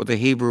counsel with a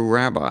Hebrew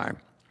rabbi.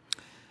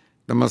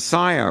 "The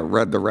Messiah,"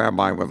 read the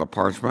rabbi with a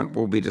parchment,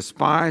 "will be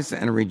despised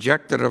and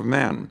rejected of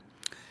men,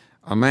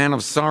 a man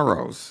of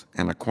sorrows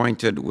and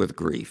acquainted with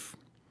grief.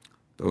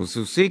 Those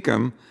who seek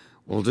him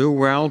will do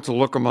well to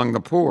look among the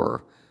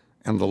poor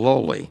and the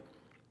lowly,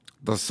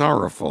 the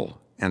sorrowful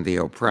and the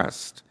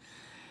oppressed."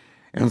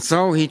 And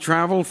so he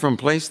traveled from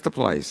place to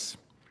place.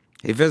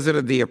 He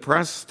visited the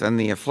oppressed and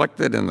the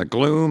afflicted in the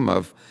gloom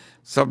of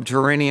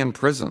subterranean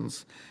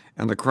prisons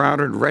and the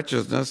crowded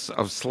wretchedness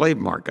of slave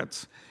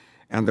markets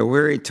and the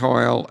weary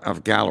toil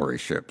of gallery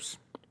ships.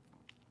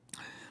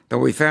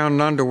 Though he found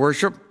none to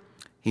worship,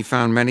 he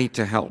found many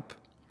to help.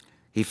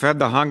 He fed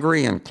the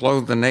hungry and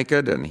clothed the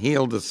naked and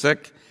healed the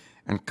sick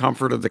and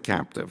comforted the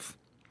captive.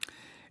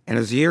 And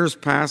his years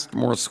passed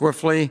more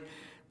swiftly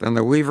than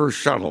the weaver's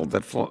shuttle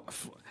that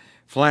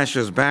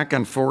flashes back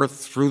and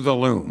forth through the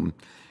loom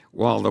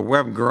while the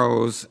web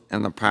grows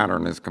and the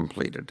pattern is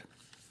completed.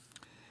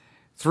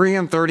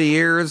 33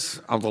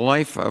 years of the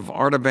life of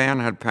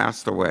Artaban had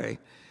passed away,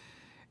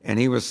 and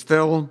he was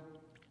still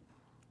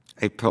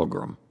a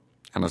pilgrim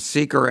and a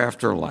seeker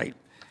after light.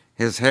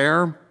 His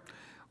hair,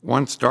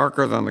 once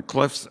darker than the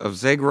cliffs of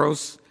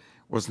Zagros,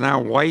 was now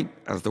white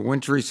as the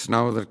wintry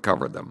snow that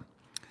covered them.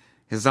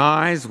 His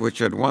eyes, which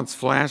had once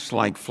flashed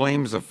like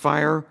flames of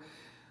fire,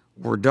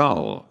 were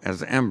dull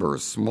as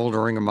embers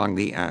smoldering among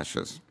the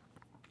ashes.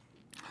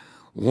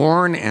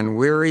 Worn and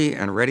weary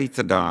and ready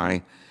to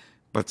die,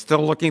 but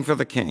still looking for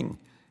the king,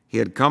 he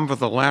had come for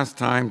the last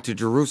time to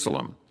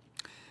Jerusalem.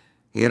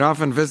 He had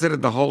often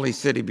visited the holy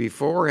city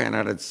before and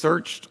had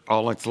searched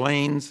all its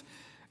lanes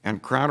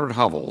and crowded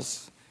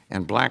hovels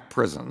and black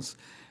prisons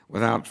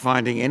without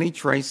finding any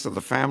trace of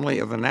the family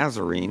of the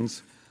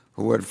Nazarenes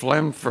who had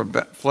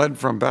fled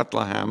from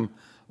Bethlehem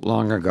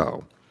long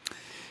ago.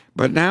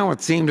 But now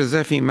it seemed as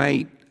if he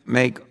might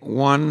make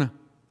one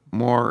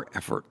more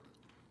effort.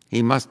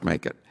 He must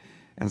make it,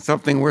 and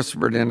something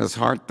whispered in his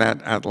heart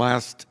that at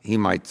last he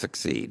might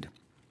succeed.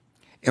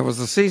 It was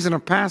the season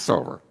of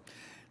Passover.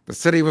 The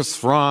city was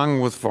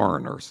thronged with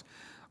foreigners.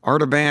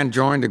 Artaban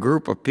joined a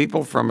group of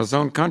people from his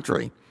own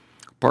country,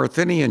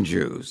 Parthian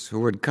Jews,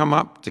 who had come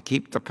up to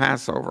keep the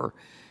Passover,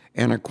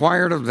 and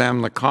inquired of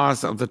them the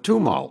cause of the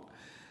tumult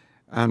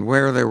and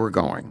where they were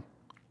going.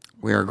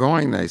 "We are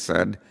going," they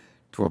said,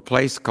 "to a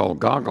place called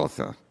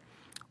Golgotha,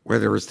 where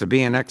there is to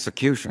be an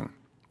execution.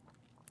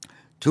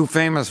 2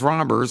 famous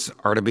robbers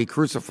are to be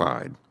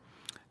crucified,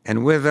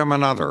 and with them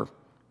another,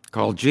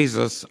 called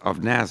Jesus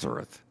of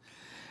Nazareth,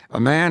 a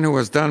man who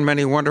has done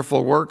many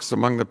wonderful works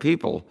among the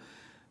people,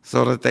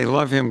 so that they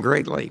love him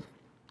greatly.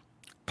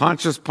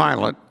 Pontius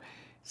Pilate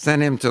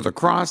sent him to the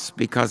cross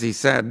because he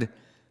said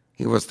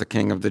he was the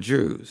king of the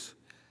Jews.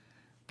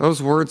 Those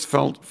words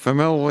felt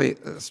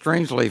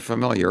strangely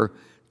familiar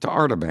to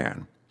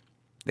Artaban.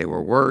 They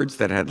were words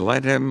that had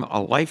led him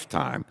a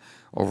lifetime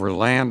over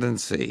land and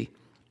sea.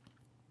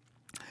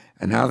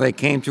 And now they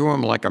came to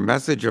him like a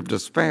message of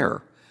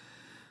despair.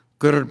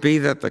 Could it be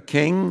that the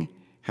king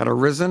had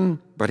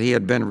arisen, but he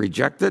had been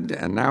rejected,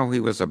 and now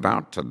he was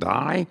about to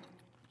die?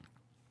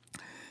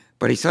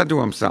 But he said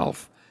to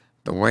himself,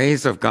 "The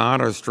ways of God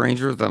are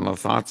stranger than the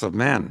thoughts of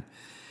men.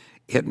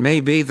 It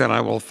may be that I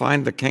will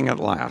find the king at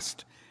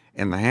last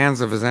in the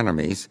hands of his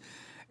enemies,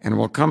 and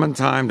will come in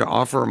time to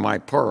offer my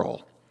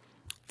pearl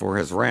for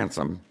his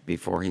ransom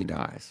before he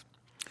dies."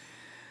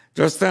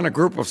 Just then a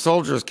group of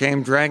soldiers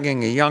came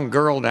dragging a young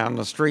girl down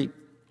the street.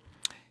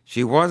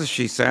 She was,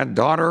 she said,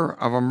 daughter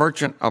of a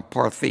merchant of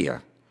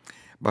Parthia,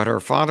 but her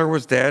father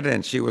was dead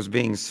and she was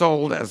being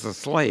sold as a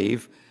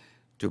slave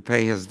to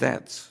pay his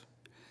debts.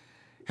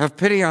 "Have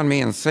pity on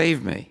me and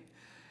save me.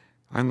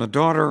 I'm the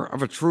daughter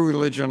of a true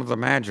religion of the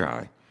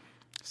Magi.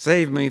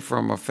 Save me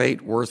from a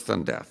fate worse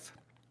than death."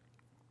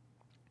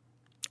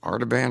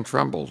 Artaban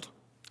trembled.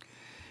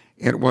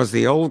 It was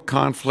the old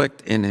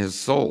conflict in his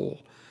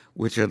soul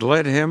which had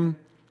led him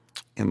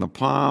in the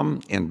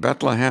palm in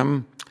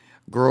Bethlehem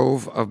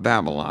grove of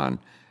Babylon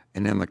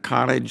and in the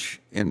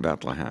cottage in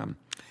Bethlehem.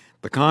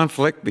 The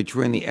conflict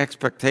between the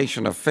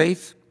expectation of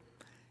faith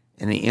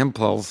and the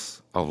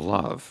impulse of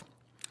love.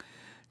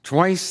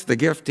 Twice the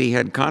gift he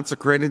had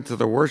consecrated to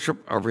the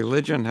worship of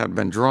religion had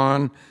been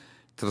drawn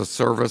to the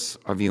service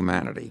of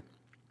humanity.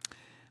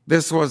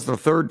 This was the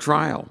third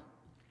trial,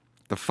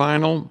 the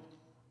final,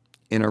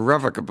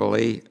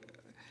 irrevocable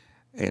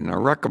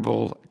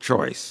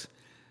choice.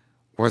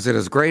 Was it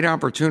his great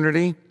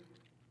opportunity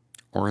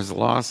or his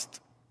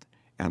lost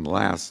and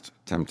last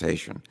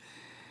temptation?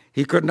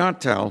 He could not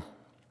tell.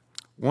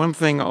 One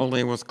thing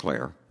only was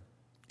clear.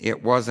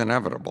 It was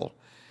inevitable.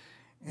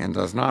 And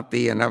does not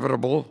the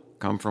inevitable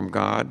come from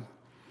God?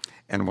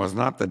 And was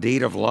not the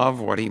deed of love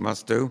what he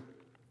must do?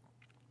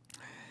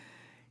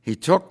 He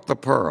took the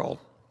pearl,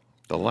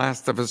 the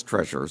last of his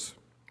treasures,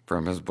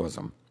 from his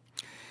bosom.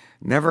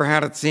 Never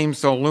had it seemed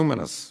so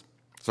luminous,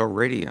 so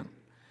radiant,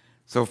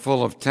 so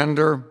full of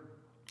tender,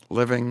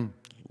 living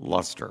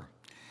luster.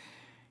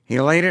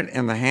 He laid it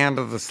in the hand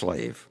of the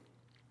slave.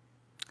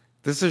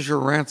 "This is your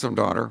ransom,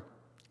 daughter.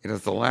 It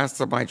is the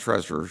last of my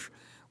treasures,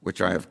 which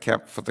I have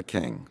kept for the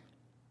king."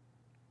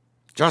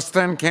 Just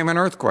then came an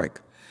earthquake.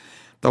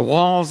 The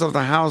walls of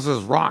the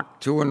houses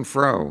rocked to and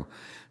fro.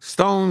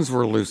 Stones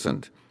were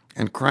loosened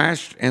and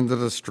crashed into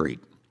the street.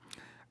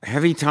 A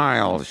heavy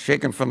tile,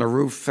 shaken from the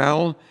roof,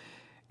 fell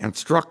and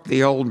struck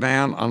the old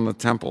man on the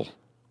temple.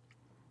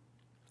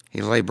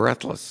 He lay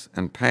breathless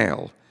and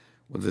pale,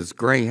 with his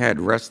gray head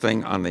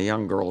resting on the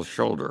young girl's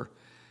shoulder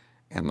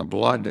and the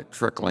blood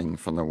trickling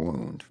from the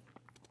wound.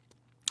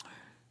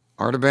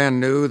 Artaban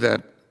knew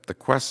that the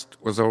quest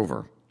was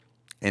over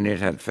and it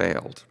had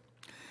failed.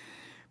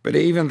 But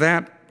even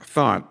that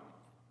thought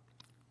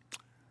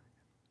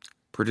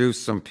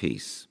produced some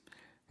peace.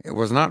 It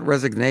was not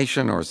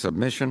resignation or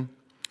submission.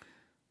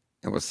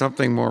 It was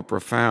something more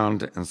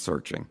profound and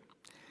searching.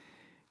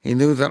 He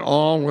knew that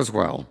all was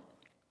well.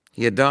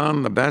 He had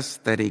done the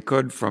best that he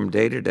could from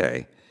day to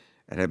day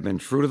and had been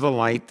true to the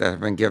light that had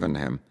been given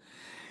him.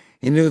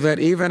 He knew that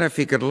even if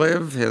he could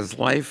live his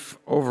life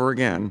over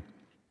again,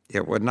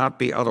 it would not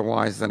be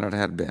otherwise than it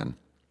had been.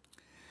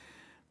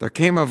 There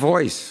came a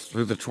voice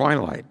through the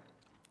twilight,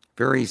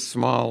 very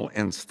small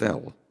and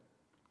still,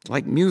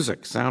 like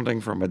music sounding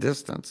from a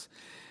distance,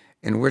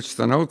 in which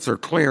the notes are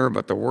clear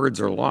but the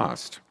words are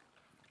lost.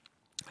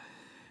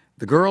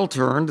 The girl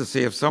turned to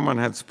see if someone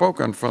had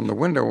spoken from the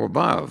window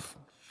above,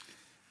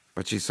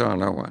 but she saw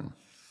no one.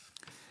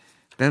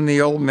 Then the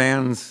old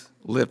man's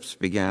lips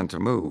began to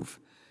move,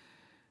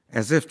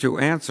 as if to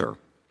answer,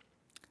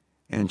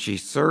 and she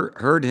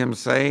heard him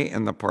say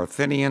in the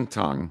Parthian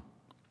tongue,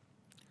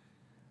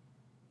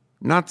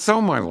 "Not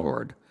so, my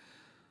lord,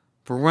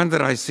 for when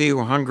did I see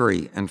you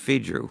hungry and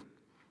feed you,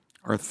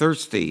 or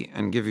thirsty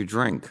and give you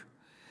drink?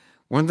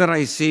 When did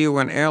I see you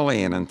an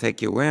alien and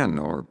take you in,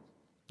 or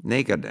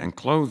naked and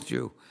clothed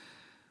you?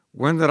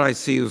 When did I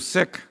see you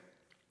sick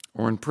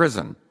or in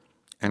prison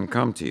and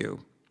come to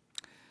you?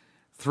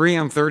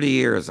 33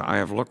 years I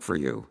have looked for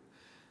you,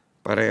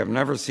 but I have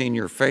never seen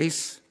your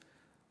face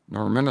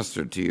nor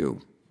ministered to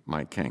you,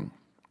 my king."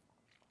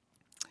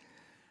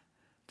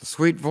 The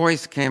sweet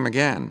voice came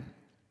again,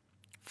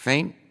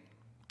 faint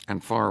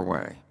and far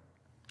away.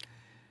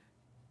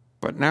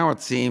 But now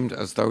it seemed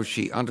as though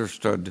she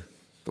understood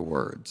the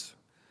words.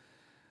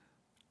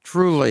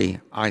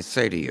 "Truly, I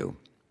say to you,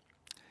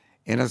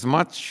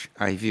 inasmuch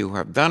as you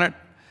have done it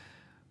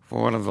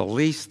for one of the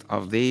least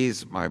of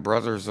these, my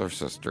brothers or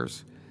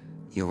sisters,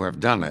 you have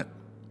done it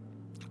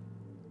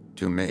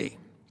to me."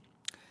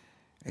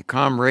 A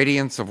calm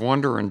radiance of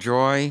wonder and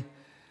joy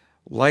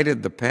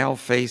lighted the pale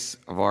face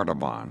of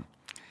Artaban,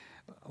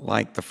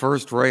 like the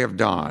first ray of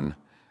dawn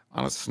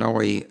on a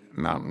snowy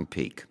mountain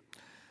peak.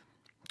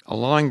 A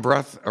long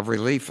breath of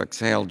relief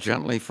exhaled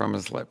gently from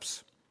his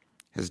lips.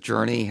 His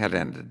journey had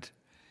ended.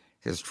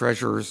 His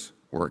treasures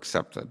were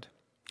accepted.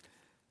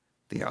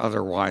 the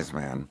other wise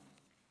man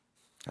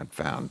had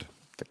found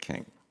the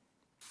king.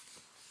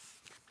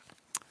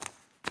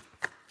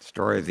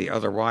 Story of the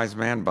Other Wise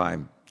Man by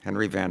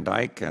Henry Van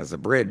Dyke, as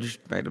abridged,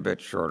 made a bit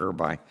shorter,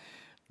 by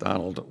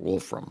Donald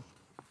Wolfram.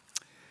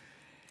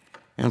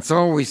 And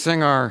so we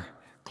sing our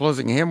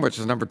closing hymn, which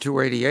is number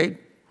 288.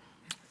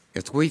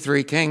 It's We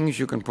Three Kings.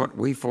 You can put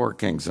We Four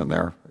Kings in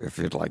there if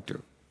you'd like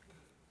to.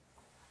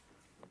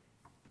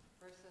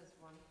 Verses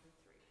 1 through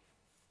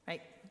 3.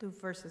 Right, do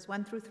verses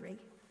 1 through 3.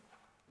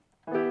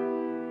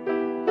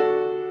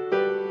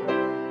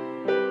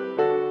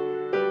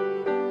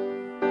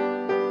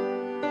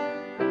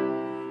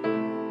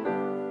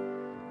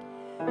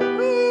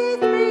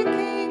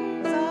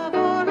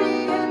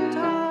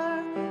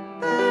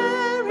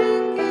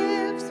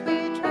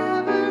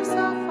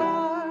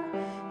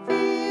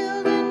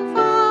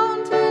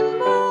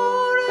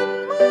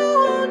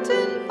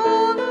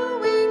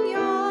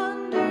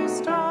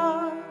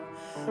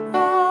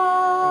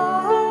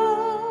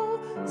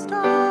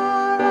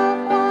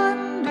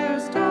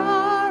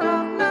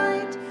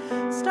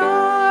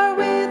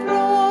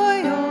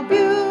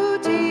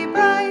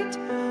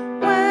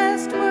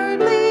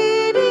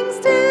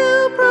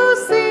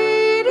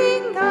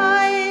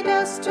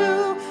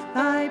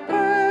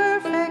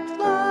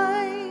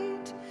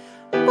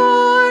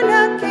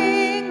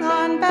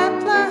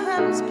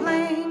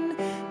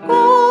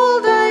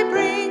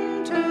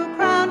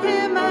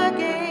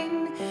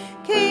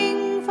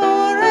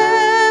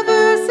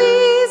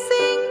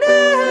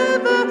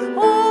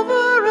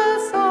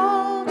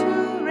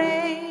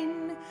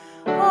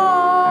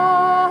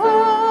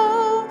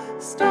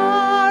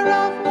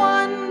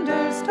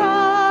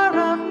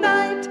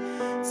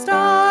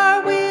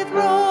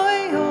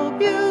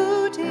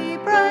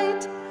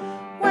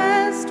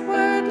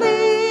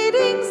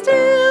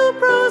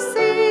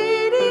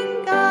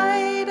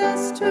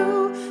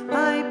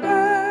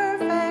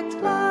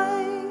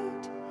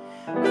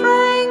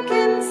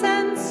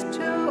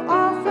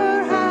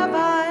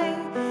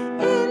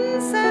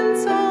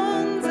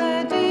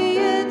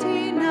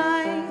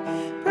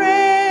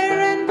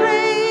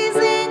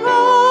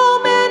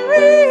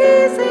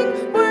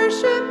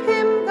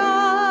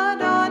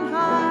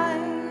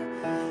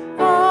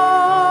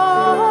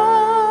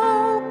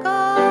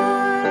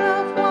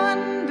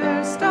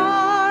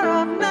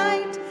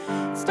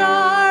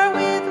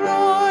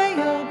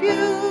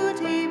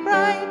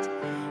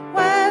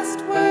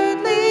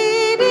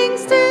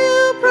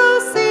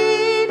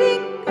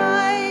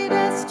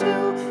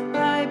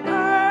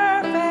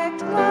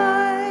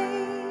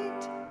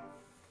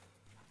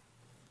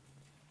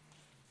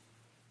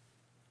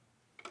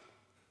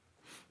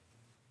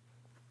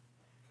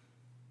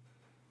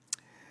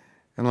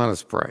 And let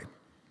us pray.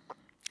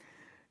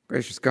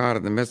 Gracious God,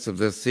 in the midst of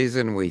this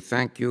season, we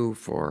thank you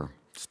for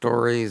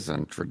stories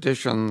and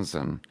traditions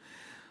and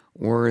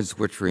words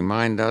which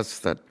remind us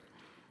that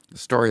the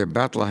story of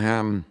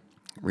Bethlehem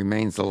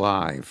remains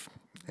alive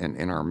and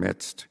in our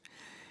midst,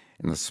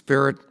 in the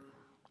spirit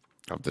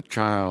of the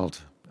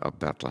child of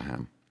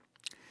Bethlehem.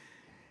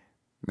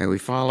 May we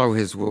follow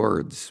his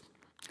words.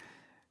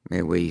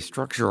 May we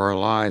structure our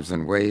lives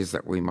in ways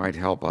that we might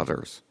help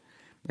others.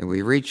 May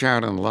we reach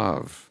out in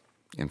love,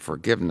 in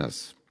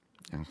forgiveness,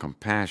 and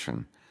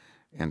compassion,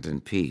 and in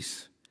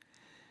peace.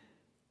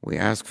 We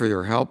ask for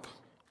your help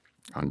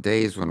on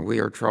days when we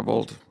are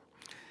troubled,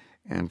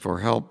 and for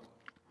help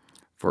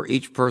for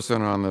each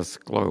person on this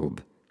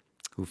globe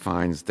who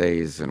finds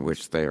days in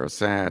which they are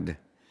sad,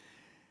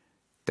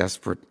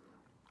 desperate,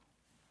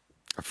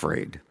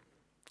 afraid.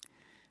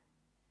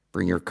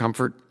 Bring your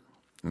comfort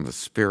in the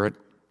spirit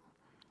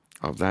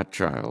of that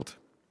child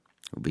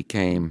who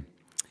became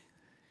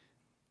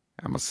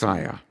a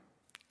Messiah,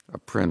 a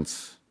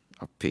Prince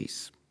of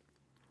Peace.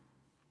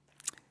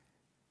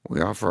 We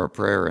offer our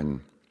prayer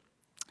in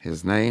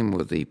his name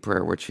with the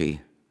prayer which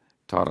he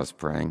taught us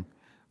praying.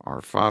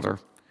 Our Father,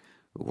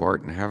 who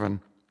art in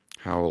heaven,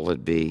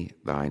 hallowed be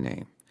thy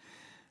name.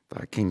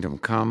 Thy kingdom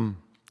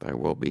come, thy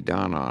will be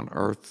done on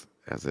earth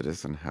as it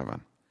is in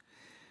heaven.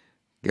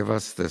 Give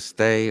us this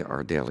day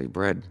our daily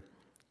bread,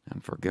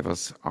 and forgive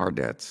us our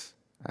debts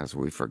as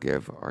we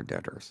forgive our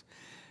debtors.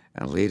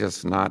 And lead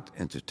us not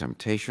into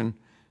temptation,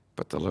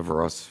 but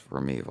deliver us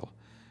from evil.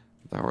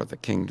 Thou art the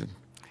kingdom,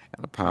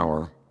 and the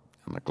power,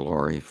 and the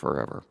glory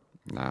forever,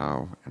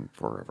 now and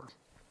forever.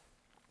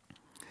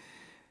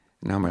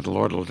 Now may the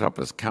Lord lift up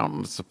his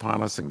countenance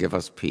upon us and give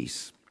us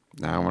peace,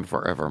 now and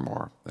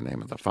forevermore. In the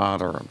name of the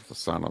Father, and of the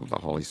Son, and of the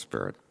Holy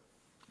Spirit.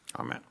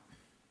 Amen.